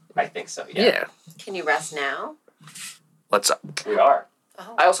rest. I think so, Yeah. Can you rest now? What's up? We are.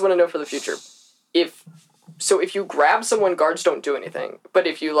 I also want to know for the future. If you grab someone, guards don't do anything. But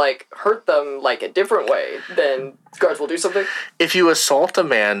if you, like, hurt them, like, a different way, then guards will do something? If you assault a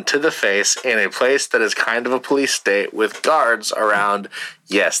man to the face in a place that is kind of a police state with guards around,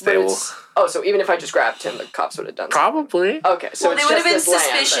 yes, they will. Oh, so even if I just grabbed him, the cops would have done something. Probably. Okay, so Well, it's they would just have been this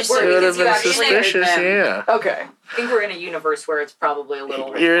land suspicious, that- so It would have because you been actually hurt suspicious, them. yeah. Okay. I think we're in a universe where it's probably a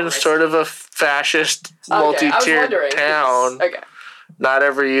little. You're in more sort of a fascist, Okay, I was multi-tiered wondering. town. Okay. Not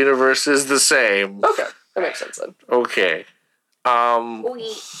every universe is the same. Okay. That makes sense then. Okay. On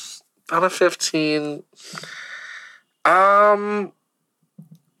a 15.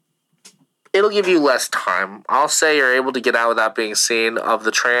 it'll give you less time. I'll say you're able to get out without being seen of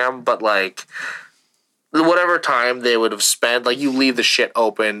the tram, but like whatever time they would have spent, like you leave the shit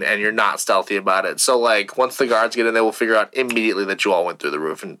open and you're not stealthy about it. So like once the guards get in, they will figure out immediately that you all went through the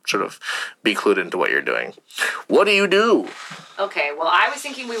roof and sort of be clued into what you're doing. What do you do? Okay, well, I was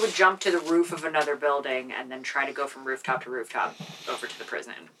thinking we would jump to the roof of another building and then try to go from rooftop to rooftop over to the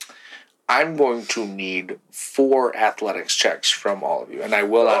prison. I'm going to need 4 athletics checks from all of you, and I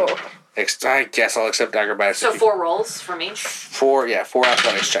will not. I guess I'll accept acrobatics. So 4 rolls from each? 4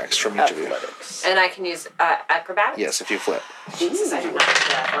 athletics checks from each of you. And I can use acrobatics? Yes, if you flip. Jesus, I do not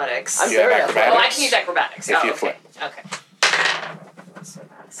do athletics. I'm You have very acrobatics? Oh, I can use acrobatics. If oh, you okay. flip. Okay. So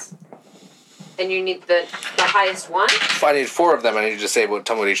that's... And you need the highest one? If I need 4 of them, I need you to say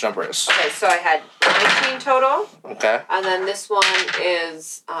tell me what each number is. Okay, so I had 19 total. Okay. And then this one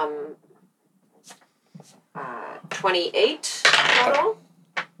is 28 total.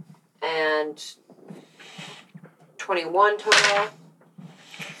 And 21 total.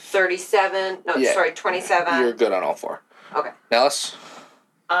 37. No, Yeah. sorry, 27. You're good on all 4. Okay. Nellis?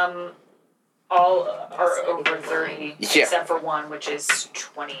 All are over 30, Yeah. except for one, which is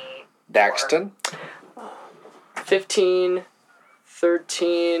 20. Daxton? 15,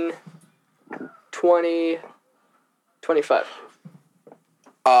 13, 20, 25.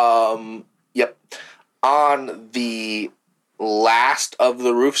 Yep. On the last of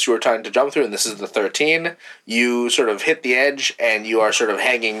the roofs you were trying to jump through, and this is the 13, you sort of hit the edge and you are sort of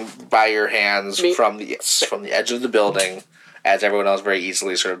hanging by your hands Me? from the edge of the building as everyone else very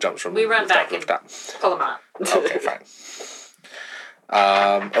easily sort of jumps from We run rooftop back to and rooftop. pull them out. Okay, fine.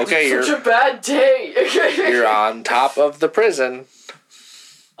 Okay, Such a bad day. you're on top of the prison.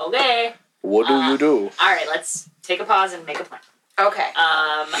 Okay. What do you do? All right, let's take a pause and make a plan. Okay.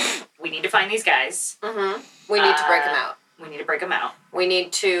 We need to find these guys. Mm-hmm. We need to break them out. We need to break them out. We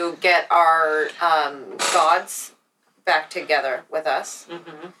need to get our gods back together with us.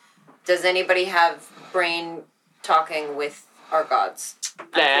 Mm-hmm. Does anybody have brain talking with our gods?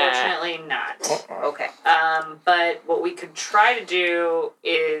 Unfortunately, not. Okay. But what we could try to do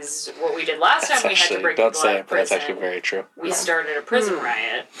is what we did last time. We had to break don't people say out it, of but that's prison. actually very true. We started a prison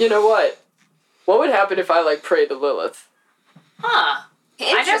riot. You know what? What would happen if I prayed to Lilith? Huh.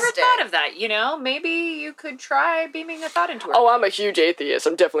 I never Interesting. thought of that, Maybe you could try beaming a thought into her. Oh, I'm a huge atheist.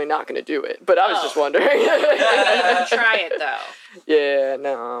 I'm definitely not going to do it. But I was just wondering. You can try it, though. Yeah,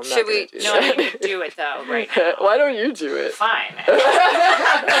 no, I'm Should not we- gonna do No, that. you can do it, though, right now. Why don't you do it? Fine.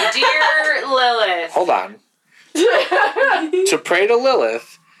 Dear Lilith. Hold on. To pray to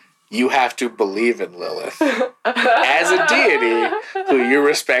Lilith, you have to believe in Lilith as a deity who you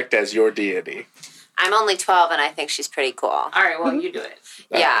respect as your deity. I'm only 12 and I think she's pretty cool. All right, well, you do it.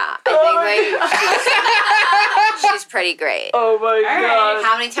 Yeah, I think she's pretty great. Oh my right. god.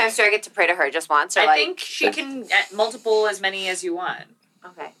 How many times do I get to pray to her? Just once, or I like? think she can multiple as many as you want.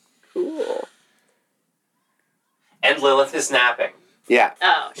 Okay. Cool. And Lilith is napping. Yeah.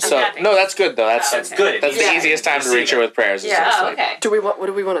 Oh, she's So napping. no, that's good though. That's Oh, okay. Good. that's the Yeah. easiest time to reach her with prayers. is Yeah. just Oh, like- okay. What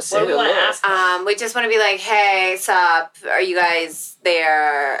do we want to say What do to we want to Lilith? ask? We just want to be like, hey, sup? Are you guys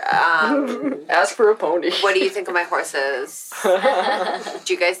there? Ask for a pony. What do you think of my horses? Do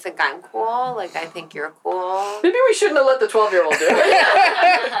you guys think I'm cool? Like, I think you're cool. Maybe we shouldn't have let the 12-year-old do it.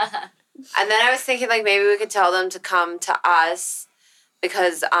 And then I was thinking, like, maybe we could tell them to come to us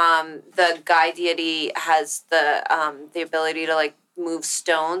because the guy deity has the ability to like move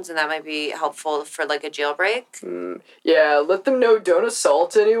stones, and that might be helpful for like a jailbreak. Yeah, let them know don't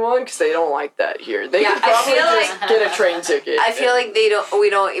assault anyone because they don't like that here. They Yeah, could I probably feel just get a train ticket. I feel like we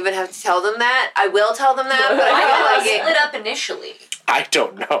don't even have to tell them that. I will tell them that, but I feel like it. Split up initially. I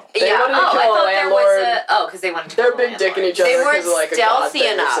don't know. They Yeah, wanted to Oh, I kill a thought there was landlord. because they wanted to They're kill the big dicking each landlord. other They weren't because of like a god stealthy thing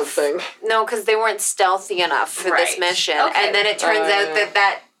or enough. something. No, because they weren't stealthy enough for this Right. mission, Okay. and then it turns out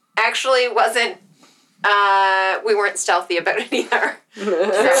that actually wasn't. We weren't stealthy about it either.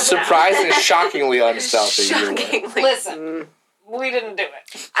 Surprisingly, shockingly unstealthy. Either way. Shockingly. Listen, we didn't do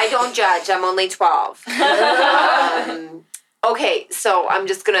it. I don't judge. I'm only 12. Okay, so I'm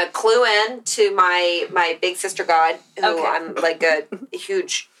just gonna clue in to my big sister god, who Okay. I'm like a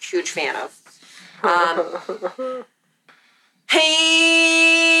huge fan of.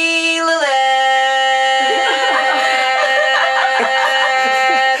 Hey, Lilith.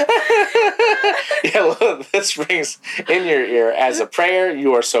 Yeah, well, this rings in your ear as a prayer.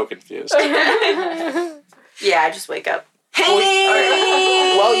 You are so confused. Yeah, I just wake up.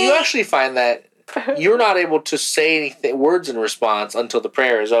 Hey. Well, you actually find that you're not able to say anything, words in response until the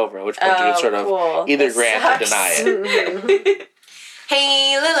prayer is over, at which point you can sort of cool. either This grant or deny sucks. it.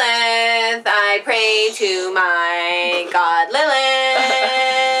 Hey, Lilith, I pray to my god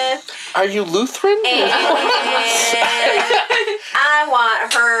Lilith. Are you Lutheran? And I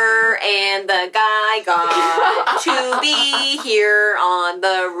want her and the guy god to be here on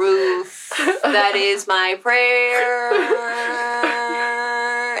the roof. That is my prayer.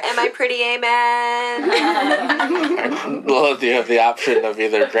 Am I pretty? Amen. Well, you have the option of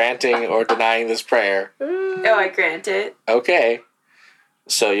either granting or denying this prayer. Oh, I grant it. Okay.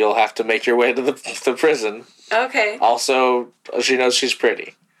 So you'll have to make your way to the prison. Okay. Also, she knows she's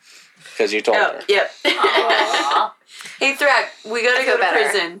pretty. Because you told Oh, her. yep. Hey, Thrak, we gotta go to better.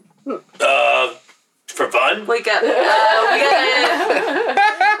 prison. For fun? Wake up. We gotta.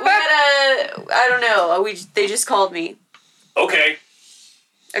 I don't know. They just called me. Okay.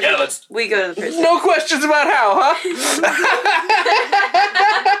 Okay, Yeah, let's- We go to the prison. No questions about how, huh?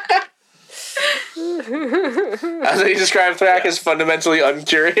 As you describe Thrak as fundamentally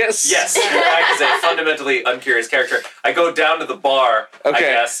uncurious. Yes, Thrak is a fundamentally uncurious character. I go down to the bar, Okay. I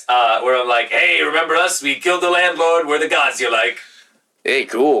guess, where I'm like, hey, remember us? We killed the landlord. We're the gods you like. Hey,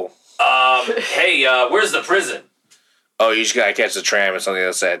 cool. Hey, where's the prison? Oh, you just gotta catch the tram. It's on the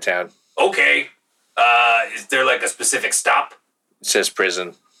other side of town. Okay. Is there like a specific stop? It says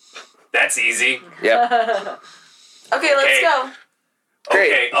prison. That's easy. Yep. Okay, let's Okay. go.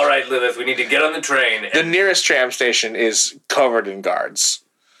 Great. Okay, all right, Lilith, we need to get on the train. The nearest tram station is covered in guards.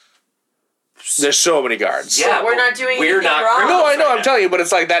 There's so many guards. Yeah, We're but not doing we're anything not wrong. No, I know. criminals right I'm now. telling you, but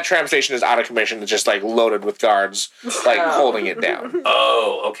it's like that tram station is out of commission. It's just like loaded with guards, like holding it down.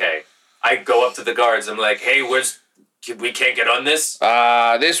 Oh, okay. I go up to the guards. I'm like, hey, we can't get on this?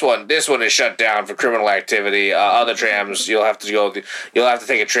 This one is shut down for criminal activity. Other trams, you'll have to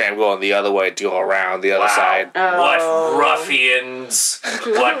take a tram going the other way to go around the other side. What ruffians.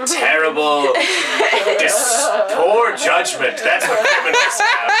 What terrible, poor judgment. That's what criminals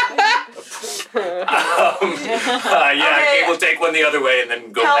have. Yeah, Okay. we'll take one the other way and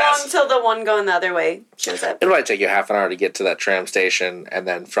then go How long past. till the one going the other way shows up? It might take you half an hour to get to that tram station, and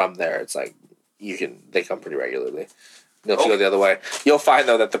then from there, it's like they come pretty regularly. You'll have to go the other way. You'll find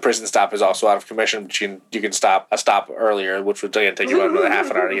though that the prison stop is also out of commission, but you can stop a stop earlier, which would again take you about another half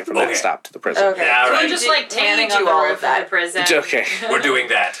an hour to get from that Okay. stop to the prison. Okay. Yeah, all We're right. just like tanning we on do the all roof of that. of the prison. It's okay. We're doing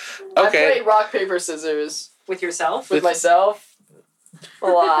that. I Okay. play rock, paper, scissors With yourself? with myself. A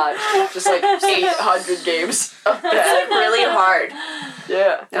lot. Just like 800 games of That's that. really hard.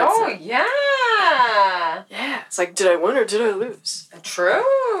 Yeah. Oh, yeah. Yeah. It's like, did I win or did I lose? True.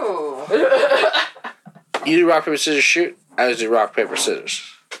 You do rock paper scissors shoot. I just do rock paper scissors.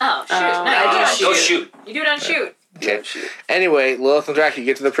 Oh, shoot. No, I do Go shoot. shoot. You do it on shoot. Okay. Anyway, Lilith and Drac, you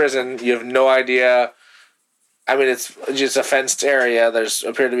get to the prison. You have no idea. I mean, it's just a fenced area. There's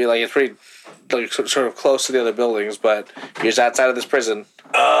appeared to be like it's pretty like sort of close to the other buildings, but you're just outside of this prison.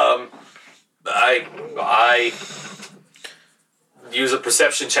 I use a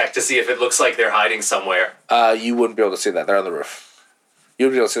perception check to see if it looks like they're hiding somewhere. You wouldn't be able to see that. They're on the roof. You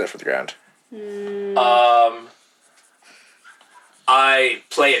would be able to see that from the ground. I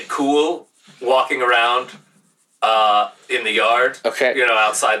play it cool, walking around in the yard. Okay. You know,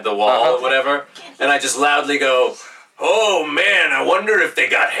 outside the wall or whatever. And I just loudly go, oh man, I wonder if they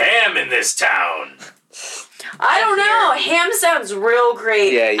got ham in this town. I don't know. Ham sounds real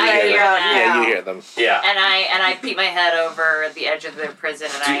great. Yeah, you I hear hear them. that. Yeah, you hear them. Yeah. And I peek my head over the edge of the prison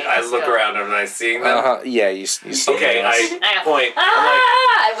and I look go, around and I seeing them. Yeah, you see. Okay, them. I point. I'm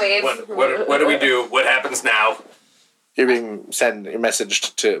I wave. like, what do we do? What happens now? You're being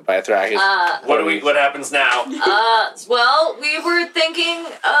messaged to by a Thrak. What happens now? Well, we were thinking,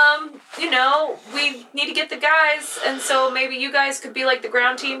 we need to get the guys, and so maybe you guys could be like the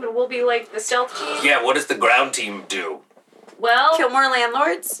ground team, and we'll be like the stealth team. Yeah, what does the ground team do? Well, Kill more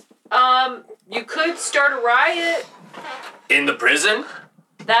landlords? you could start a riot. In the prison?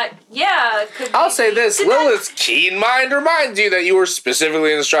 Could I'll be- say this: Lilith's keen mind reminds you that you were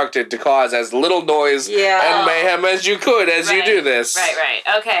specifically instructed to cause as little noise and mayhem as you could as you Right. do this. Right.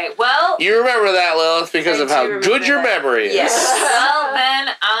 Okay, well, You remember that, Lilith, because I of how do good remember your that. memory is. Yes. well, then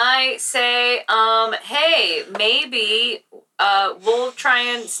I say, hey, maybe we'll try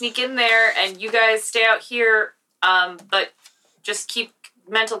and sneak in there, and you guys stay out here, but just keep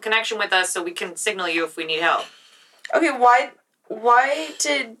mental connection with us so we can signal you if we need help. Okay, why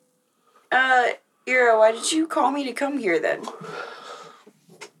did Ira, why did you call me to come here then?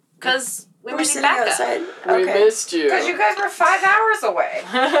 Because we We're need sitting backup. outside. We Okay. missed you. Because you guys were 5 hours away.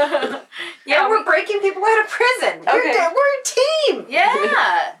 Yeah, And we're breaking people out of prison. Okay. We're a team.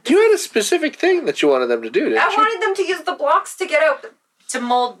 yeah. You had a specific thing that you wanted them to do, didn't I you? wanted them to use the blocks to get out, To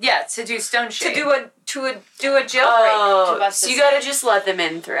do stone to shape. do a jailbreak. to Oh, bust so us you gotta in. just let them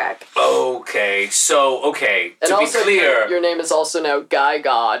in, Thrak. Okay, And to be also, clear, your name is also now Guy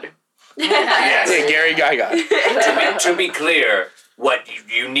God. Yes. Yeah, Gary Gaga. To be clear, what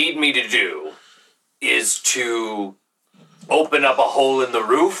you need me to do is to open up a hole in the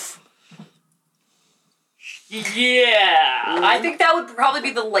roof. Yeah, I think that would probably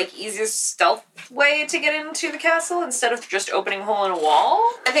be the easiest stealth way to get into the castle instead of just opening a hole in a wall.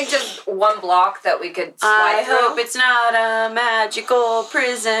 I think just one block that we could I slide through. hope it's not a magical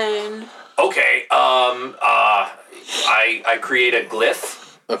prison. Okay. I create a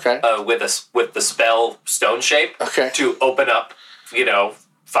glyph Okay. with the spell stone shape Okay. to open up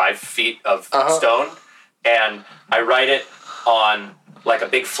 5 feet of stone, and I write it on like a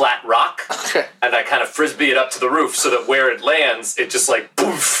big flat rock, Okay. and I kind of frisbee it up to the roof so that where it lands, it just like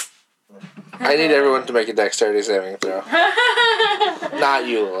poof. I need everyone to make a dexterity saving throw. Not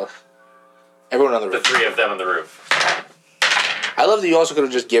you, Lilith. Everyone on the The roof. 3 of them on the roof. I love that you also could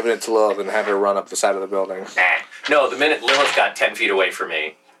have just given it to Lilith and had her run up the side of the building. No, the minute Lilith got 10 feet away from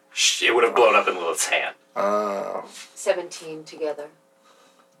me, it would have blown up in Lilith's hand. Oh. 17 together.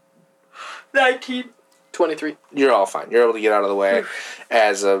 23. You're all fine. You're able to get out of the way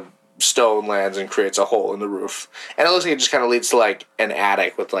as a stone lands and creates a hole in the roof. And it looks like it just kind of leads to like an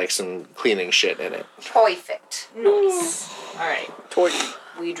attic with like some cleaning shit in it. Perfect. Nice. All right,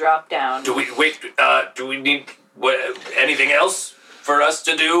 we drop down. Do we need anything else for us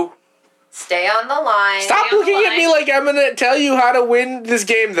to do? Stay on the line. Stop on the looking at me line. like I'm gonna tell you how to win this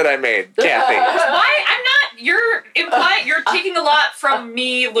game that I made, Kathy. Why? I'm not. You're implying you're taking a lot from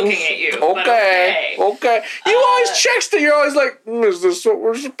me looking at you. but Okay. Okay. You always check stuff. You're always like, is this what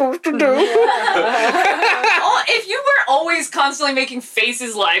we're supposed to do? Oh, if you were always constantly making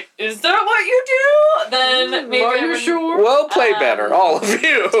faces like, "Is that what you do?" Then maybe. Are I you would- sure? Well, play better, all of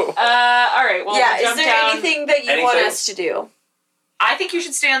you. All right. Well, Yeah, we'll is jump there down. anything that you want Anything? us to do? I think you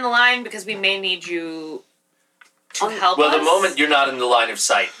should stay on the line because we may need you to help Well, us. the moment you're not in the line of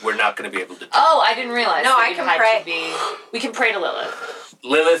sight, we're not going to be able to do it. Oh, I didn't realize. No, that I you can had pray. to be. We can pray to Lilith.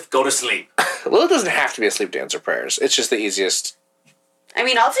 Lilith, go to sleep. Lilith doesn't have to be a sleep dancer prayers. It's just the easiest. I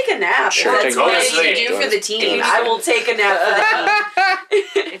mean, I'll take a nap. Sure, If take that's a what nap. I need to do for the team. Go to I will take a nap for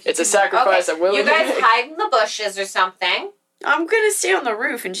the team. It's a sacrifice I'm willing You to guys make. hide in the bushes or something. I'm gonna stay on the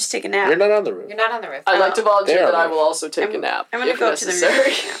roof and just take a nap. You're not on the roof. You're not on the roof. I'd like to volunteer There that I we will also take a nap. I'm gonna if go up to the necessary.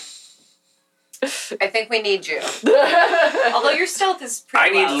 roof. I think we need you. Although your stealth is pretty I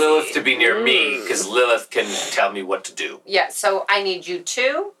need lousy. Lilith to be near me because Lilith can tell me what to do. Yeah, so I need you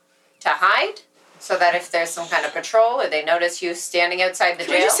two to hide so that if there's some kind of patrol or they notice you standing outside the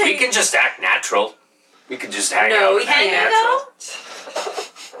Can we jail. just say- We can just act natural. We can just hang No, out we and act can't, natural.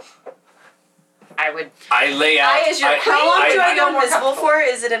 I would. I lay out. As your How long do I go more invisible comfortable. for?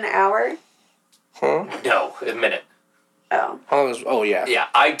 Is it an hour? Huh? No, a minute. Oh. How long is? Oh yeah. Yeah,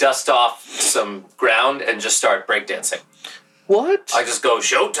 I dust off some ground and just start breakdancing. What? I just go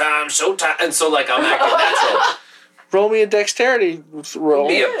showtime, showtime, and so like I'm acting natural. Roll me a dexterity roll.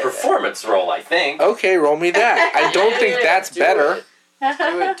 Be a performance role, I think. Okay, roll me that. I don't think that's Do better.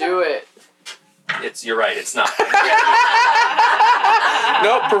 it. Do it. You're right. It's not.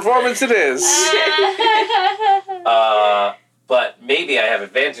 Nope, performance it is. But maybe I have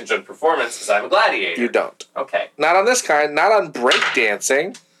advantage on performance because I'm a gladiator. You don't. Okay, Not on this kind. Not on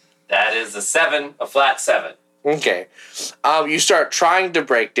breakdancing. that is a 7, a flat 7. Okay. You start trying to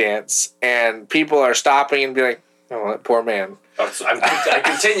breakdance, and people are stopping and be like, "Oh, that poor man." Oh, so I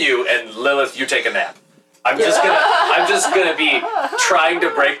continue, and Lilith, you take a nap. I'm just gonna be trying to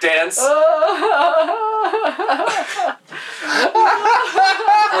breakdance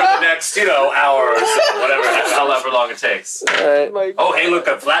for the next, hour or so, whatever, however long it takes. Alright. Oh, hey, look,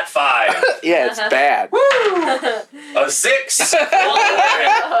 a flat 5, Yeah, it's bad. a 6. Just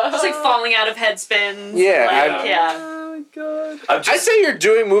like falling out of head spins. Yeah, Like, yeah. Oh god. I'm I'd just, say you're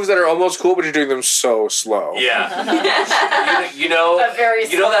doing moves that are almost cool, but you're doing them so slow. yeah. You know A very that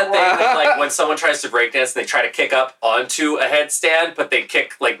thing slow that, like, when someone tries to breakdance and they try to kick up onto a headstand, but they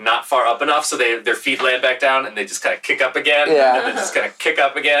kick, like, not far up enough, so their feet land back down, and they just kind of kick up again, Yeah. and then just kind of kick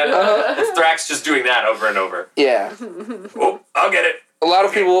up again. It's Thrax just doing that over and over. Yeah. Oh, I'll get it. A lot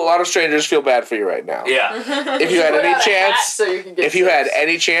of strangers feel bad for you right now. Yeah. If you had any chance, So you can get if you had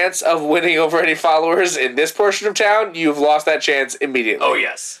any chance of winning over any followers in this portion of town, you've lost that chance immediately. Oh,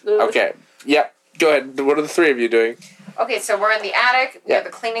 yes. Okay. Yep. Go ahead. What are the three of you doing? Okay, so we're in the attic. We Yeah. have the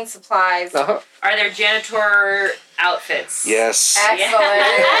cleaning supplies. Uh huh. Are there janitor outfits? Yes. Excellent.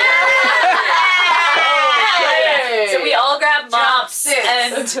 So we all grab mops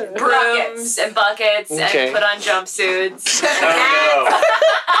Jumpsuits. and brooms and buckets Okay. and put on jumpsuits. Oh, no.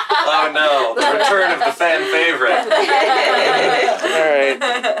 Oh, no. The return of the fan favorite. All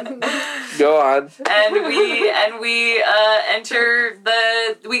right. Go on. and we enter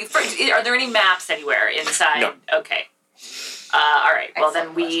are there any maps anywhere inside? No. Okay. All right. Well,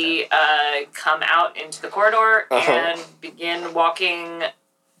 then we come out into the corridor and begin walking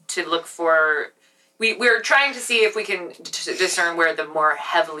to look for. We're trying to see if we can discern where the more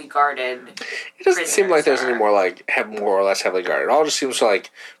heavily guarded. It doesn't seem like there's any are. more more or less heavily guarded. It all just seems like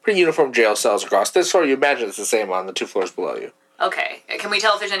pretty uniform jail cells across this floor. You imagine it's the same on the 2 floors below you. Okay. Can we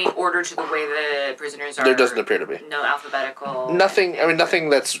tell if there's any order to the way the prisoners are? There doesn't appear to be. No alphabetical. Nothing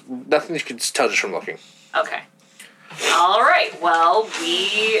you can tell just from looking. Okay. All right. Well,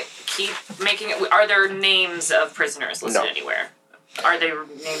 we keep making it. Are there names of prisoners listed No. anywhere? Are there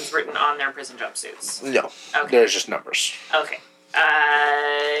names written on their prison jumpsuits? No. Okay. There's just numbers. Okay.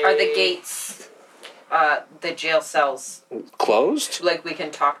 Are the gates, the jail cells, Closed? like we can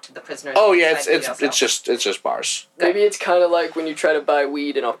talk to the prisoners? Oh yeah, inside the jail cell? it's just bars. Maybe it's kind of like when you try to buy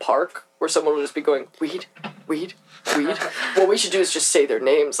weed in a park, where someone will just be going, weed, weed, weed. What we should do is just say their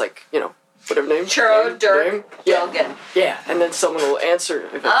names, like, whatever name. Churro, name, Dirk, name. Gilgan. Yeah, and then someone will answer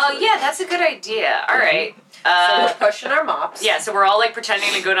eventually. Oh yeah, that's a good idea. All right. So we're pushing our mops. Yeah, so we're all like pretending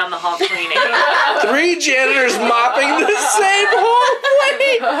to go down the hall cleaning. 3 janitors mopping the same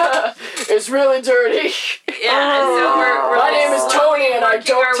hallway. It's really dirty. Yeah, and so we're My like, name is Tony, and I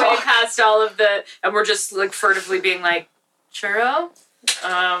working our don't way talk. past all of the, and we're just like furtively being like, Churro,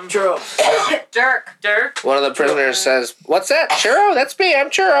 Churro. Dirk. One of the prisoners says, "What's that? Churro? That's me. I'm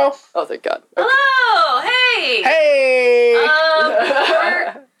Churro." Oh, thank God. Okay. Hello, hey. Hey.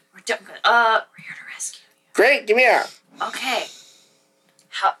 We're here to rescue Great. Give me a. you. Okay.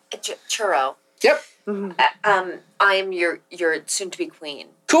 How, Churro. Yep. I am your soon-to-be queen.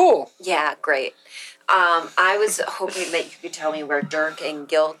 Cool. Yeah, great. I was hoping that you could tell me where Dirk and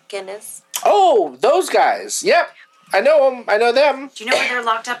Gilgan is. Oh, those guys. Yep. I know them. I know them. Do you know where they're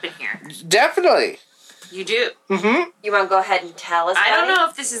locked up in here? Definitely. You do. Mm-hmm. You want to go ahead and tell us? I don't buddy? know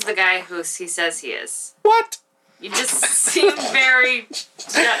if this is the guy who he says he is. What? You just seem very.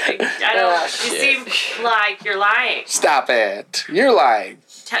 I don't. You seem like you're lying. Stop it. You're lying.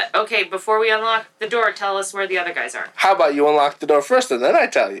 Okay, before we unlock the door, tell us where the other guys are. How about you unlock the door first and then I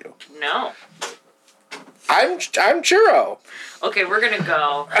tell you? No. I'm Churro. Okay, we're gonna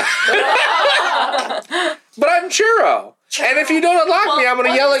go. But I'm Churro. And if you don't unlock me, I'm going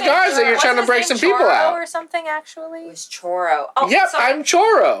to yell at guards that you're trying to break some people out. or something, actually? It was Choro. Oh, Yep, sorry. I'm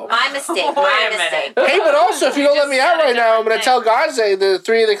Choro. My mistake. Wait My a mistake. minute. Hey, but also, if you don't let me out right now, I'm going to tell guards that the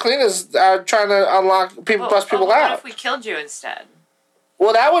 3 of the cleaners are trying to unlock people, bust people What out. if we killed you instead?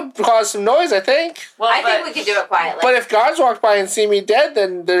 Well, that would cause some noise, I think. Well, I think we could do it quietly. But if guards walk by and see me dead,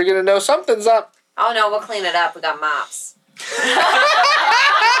 then they're going to know something's up. Oh no, we'll clean it up. We got mops.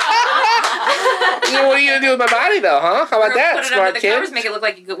 What are you going to do with my body, though, huh? How about that, put it smart under the kid? covers, make it look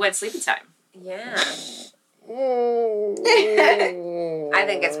like you went sleeping time. Yeah. Mm. I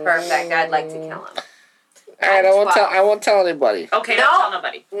think it's perfect. I'd like to kill him. All right, I won't tell anybody. Okay, No. don't tell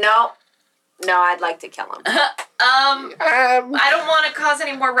nobody. No, I'd like to kill him. I don't want to cause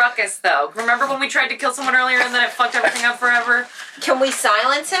any more ruckus, though. Remember when we tried to kill someone earlier and then it fucked everything up forever? Can we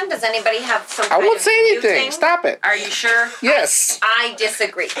silence him? Does anybody have some I kind won't of say anything. muting? Stop it. Are you sure? Yes. I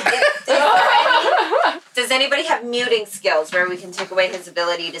disagree. Does anybody have muting skills where we can take away his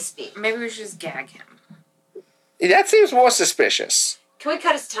ability to speak? Maybe we should just gag him. That seems more suspicious. Can we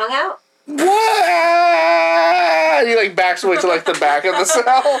cut his tongue out? What? He backs away to the back of the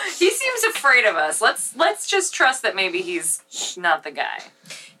cell. He seems afraid of us. Let's just trust that maybe he's not the guy.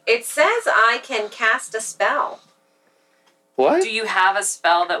 It says I can cast a spell. What? Do you have a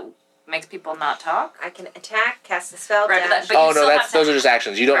spell that makes people not talk? I can attack, cast a spell, Right, dash. but you Oh still no, have to- those are just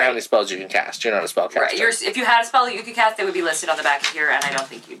actions. You don't Right. have any spells you can cast. You're not a spellcaster. Right. If you had a spell that you could cast, they would be listed on the back of here, and I don't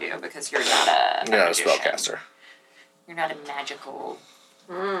think you do because you're not a. You're not a magician. spellcaster. You're not a magical.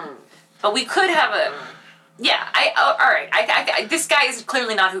 But we could have a. Yeah. All right. I this guy is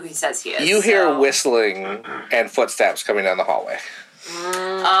clearly not who he says he is. You hear so, whistling and footsteps coming down the hallway.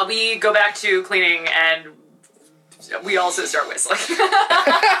 We go back to cleaning and we also start whistling.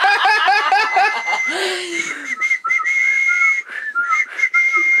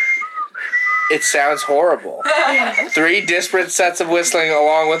 It sounds horrible. 3 disparate sets of whistling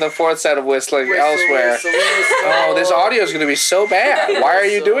along with a 4th set of whistling elsewhere. Oh, this audio is going to be so bad. Why are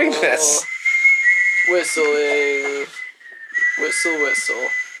you doing this? Whistling. Whistle.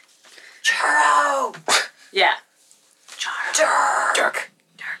 Churro! Yeah. Dirk!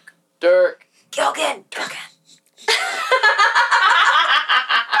 Dirk. Gilgan!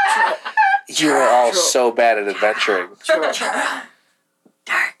 You are all so bad at adventuring. Churro!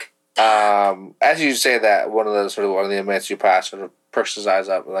 Dirk! As you say that, one of the inmates you pass sort of perks his eyes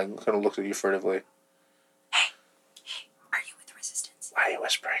up and like kind of looks at you furtively. Hey, are you with the resistance? Why are you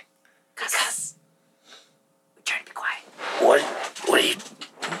whispering? Because we're trying to be quiet. What are you?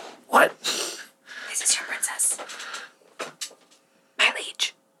 What? This is your princess. My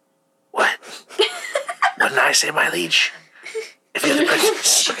liege. What? What did I say, my liege? If you're the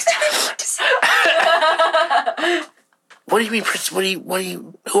princess. She was telling me what to say. What do you mean, prince?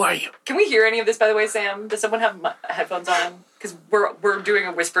 Who are you? Can we hear any of this, by the way, Sam? Does someone have headphones on? Because we're doing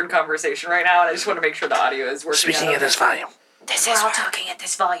a whispered conversation right now, and I just want to make sure the audio is working. Speaking at this volume. We're all talking at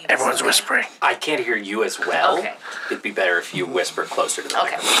this volume. Everyone's whispering. I can't hear you as well. Okay. It'd be better if you whisper closer to the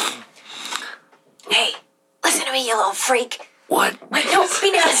microphone. Hey, listen to me, you little freak. What? Wait, no,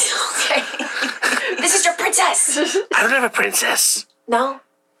 be nice. Okay. This is your princess. I don't have a princess. No?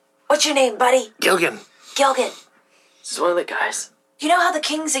 What's your name, buddy? Gilgan. Gilgan. This is one of the guys. You know how the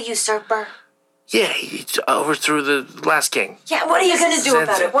king's a usurper? Yeah, he overthrew the last king. Yeah, what are you going to do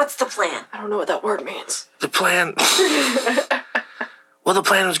about Zenza. it? What's the plan? I don't know what that word means. The plan... Well, the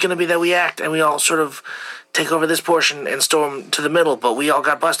plan was going to be that we act and we all sort of take over this portion and storm to the middle, but we all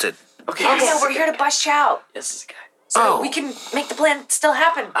got busted. Okay. Okay, we're here to bust you out. This is the guy. So we can make the plan still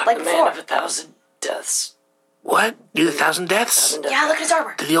happen, I'm like the before. man of 1,000 deaths. What? You the 1,000 deaths? Yeah, look at his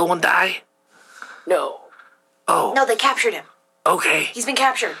armor. Did the old one die? No. Oh, No, they captured him. okay. He's been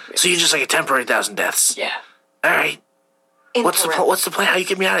captured. So you're just like a temporary 1,000 deaths. Yeah. All right. What's the Interim. What's the plan? How you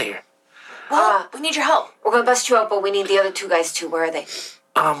get me out of here? Well, we need your help. We're gonna bust you out, but we need the other two guys too. Where are they?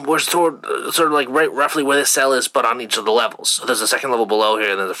 We're sort of like right roughly where this cell is, but on each of the levels. So there's a second level below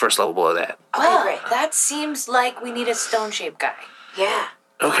here, and then the first level below that. Okay, great. That seems like we need a stone-shaped guy. Yeah.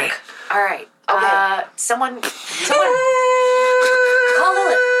 Okay. All right. Okay. Someone call Lilith. All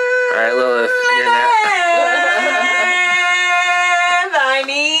right, Lilith, you're next. I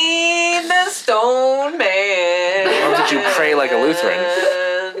need the stone man. Why don't you pray like a Lutheran?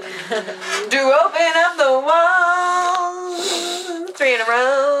 To open up the walls 3 in a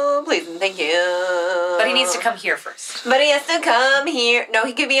row, please and thank you. But he needs to come here first. But he has to come here. No,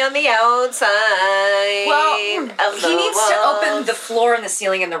 he could be on the outside. Well, of the he needs to walls. open the floor and the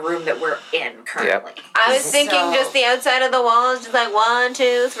ceiling in the room that we're in currently. I was thinking So- just the outside of the walls, just like 1,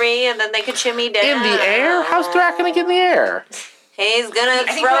 2, 3, and then they could shimmy down. In the air? How's Thrak gonna get in the air? He's gonna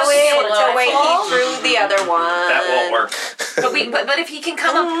think throw we have to it be able the way to fall. he threw the other one. That won't work. But if he can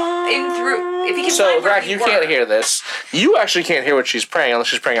come up in through, if he can So, find where Thrak, we you were. can't hear this. You actually can't hear what she's praying unless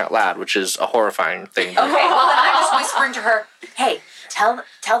she's praying out loud, which is a horrifying thing. Okay, well then I'm just whispering to her, hey, tell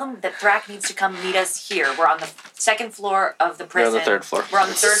them that Thrak needs to come meet us here. We're on the second floor of the prison. You're on the third floor. We're on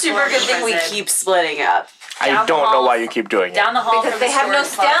the third floor. Super of good the thing we prison. keep splitting up. I Down the don't know hall. why you keep doing it. Down the hall Because from they the have no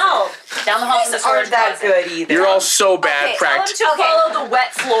storage closet. stealth. Down the hall from the storage Aren't that closet. good either. You're all so bad, Okay, Thrak. To follow the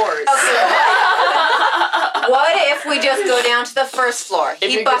wet floors. What if we just go down to the first floor? If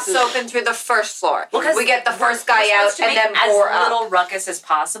He you busts get to- open through the first floor. Because we get the first we're guy out supposed to and make then pour as up. little ruckus as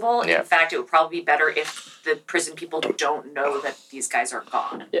possible. Yeah. In fact, it would probably be better if the prison people don't know that these guys are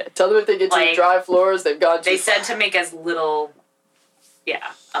gone. Yeah, tell them if they get to the Like, dry floors, they've got They you. said to make as little,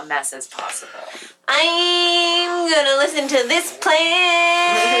 a mess as possible. I'm gonna listen to this plan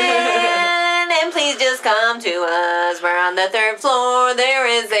and please just come to us. We're on the third floor. There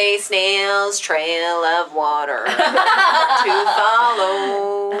is a snail's trail of water to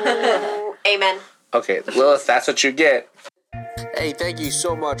follow. Amen. Okay, Lilith, that's what you get. Hey, thank you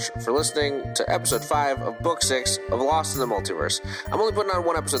so much for listening to episode 5 of book 6 of Lost in the Multiverse. I'm only putting on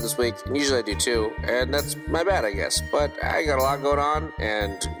one episode this week, and usually I do 2, and that's my bad, I guess. But I got a lot going on,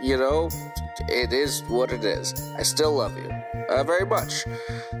 and, it is what it is. I still love you very much.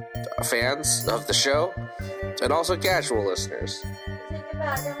 Fans of the show, and also casual listeners.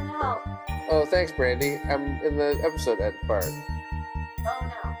 Oh, thanks, Brandy. I'm in the episode end part. Oh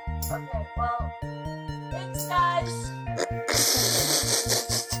no. Okay, well, thanks guys.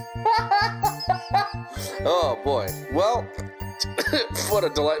 Oh boy. Well, what a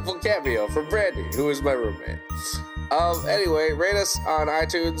delightful cameo from Brandy, who is my roommate. Anyway, rate us on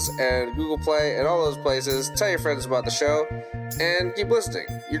iTunes and Google Play and all those places. Tell your friends about the show and keep listening.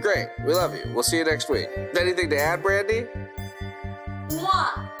 You're great. We love you. We'll see you next week. Anything to add, Brandy?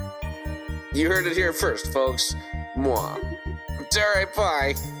 Mwah. You heard it here first, folks. Mwah. Alright,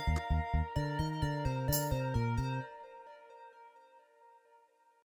 bye.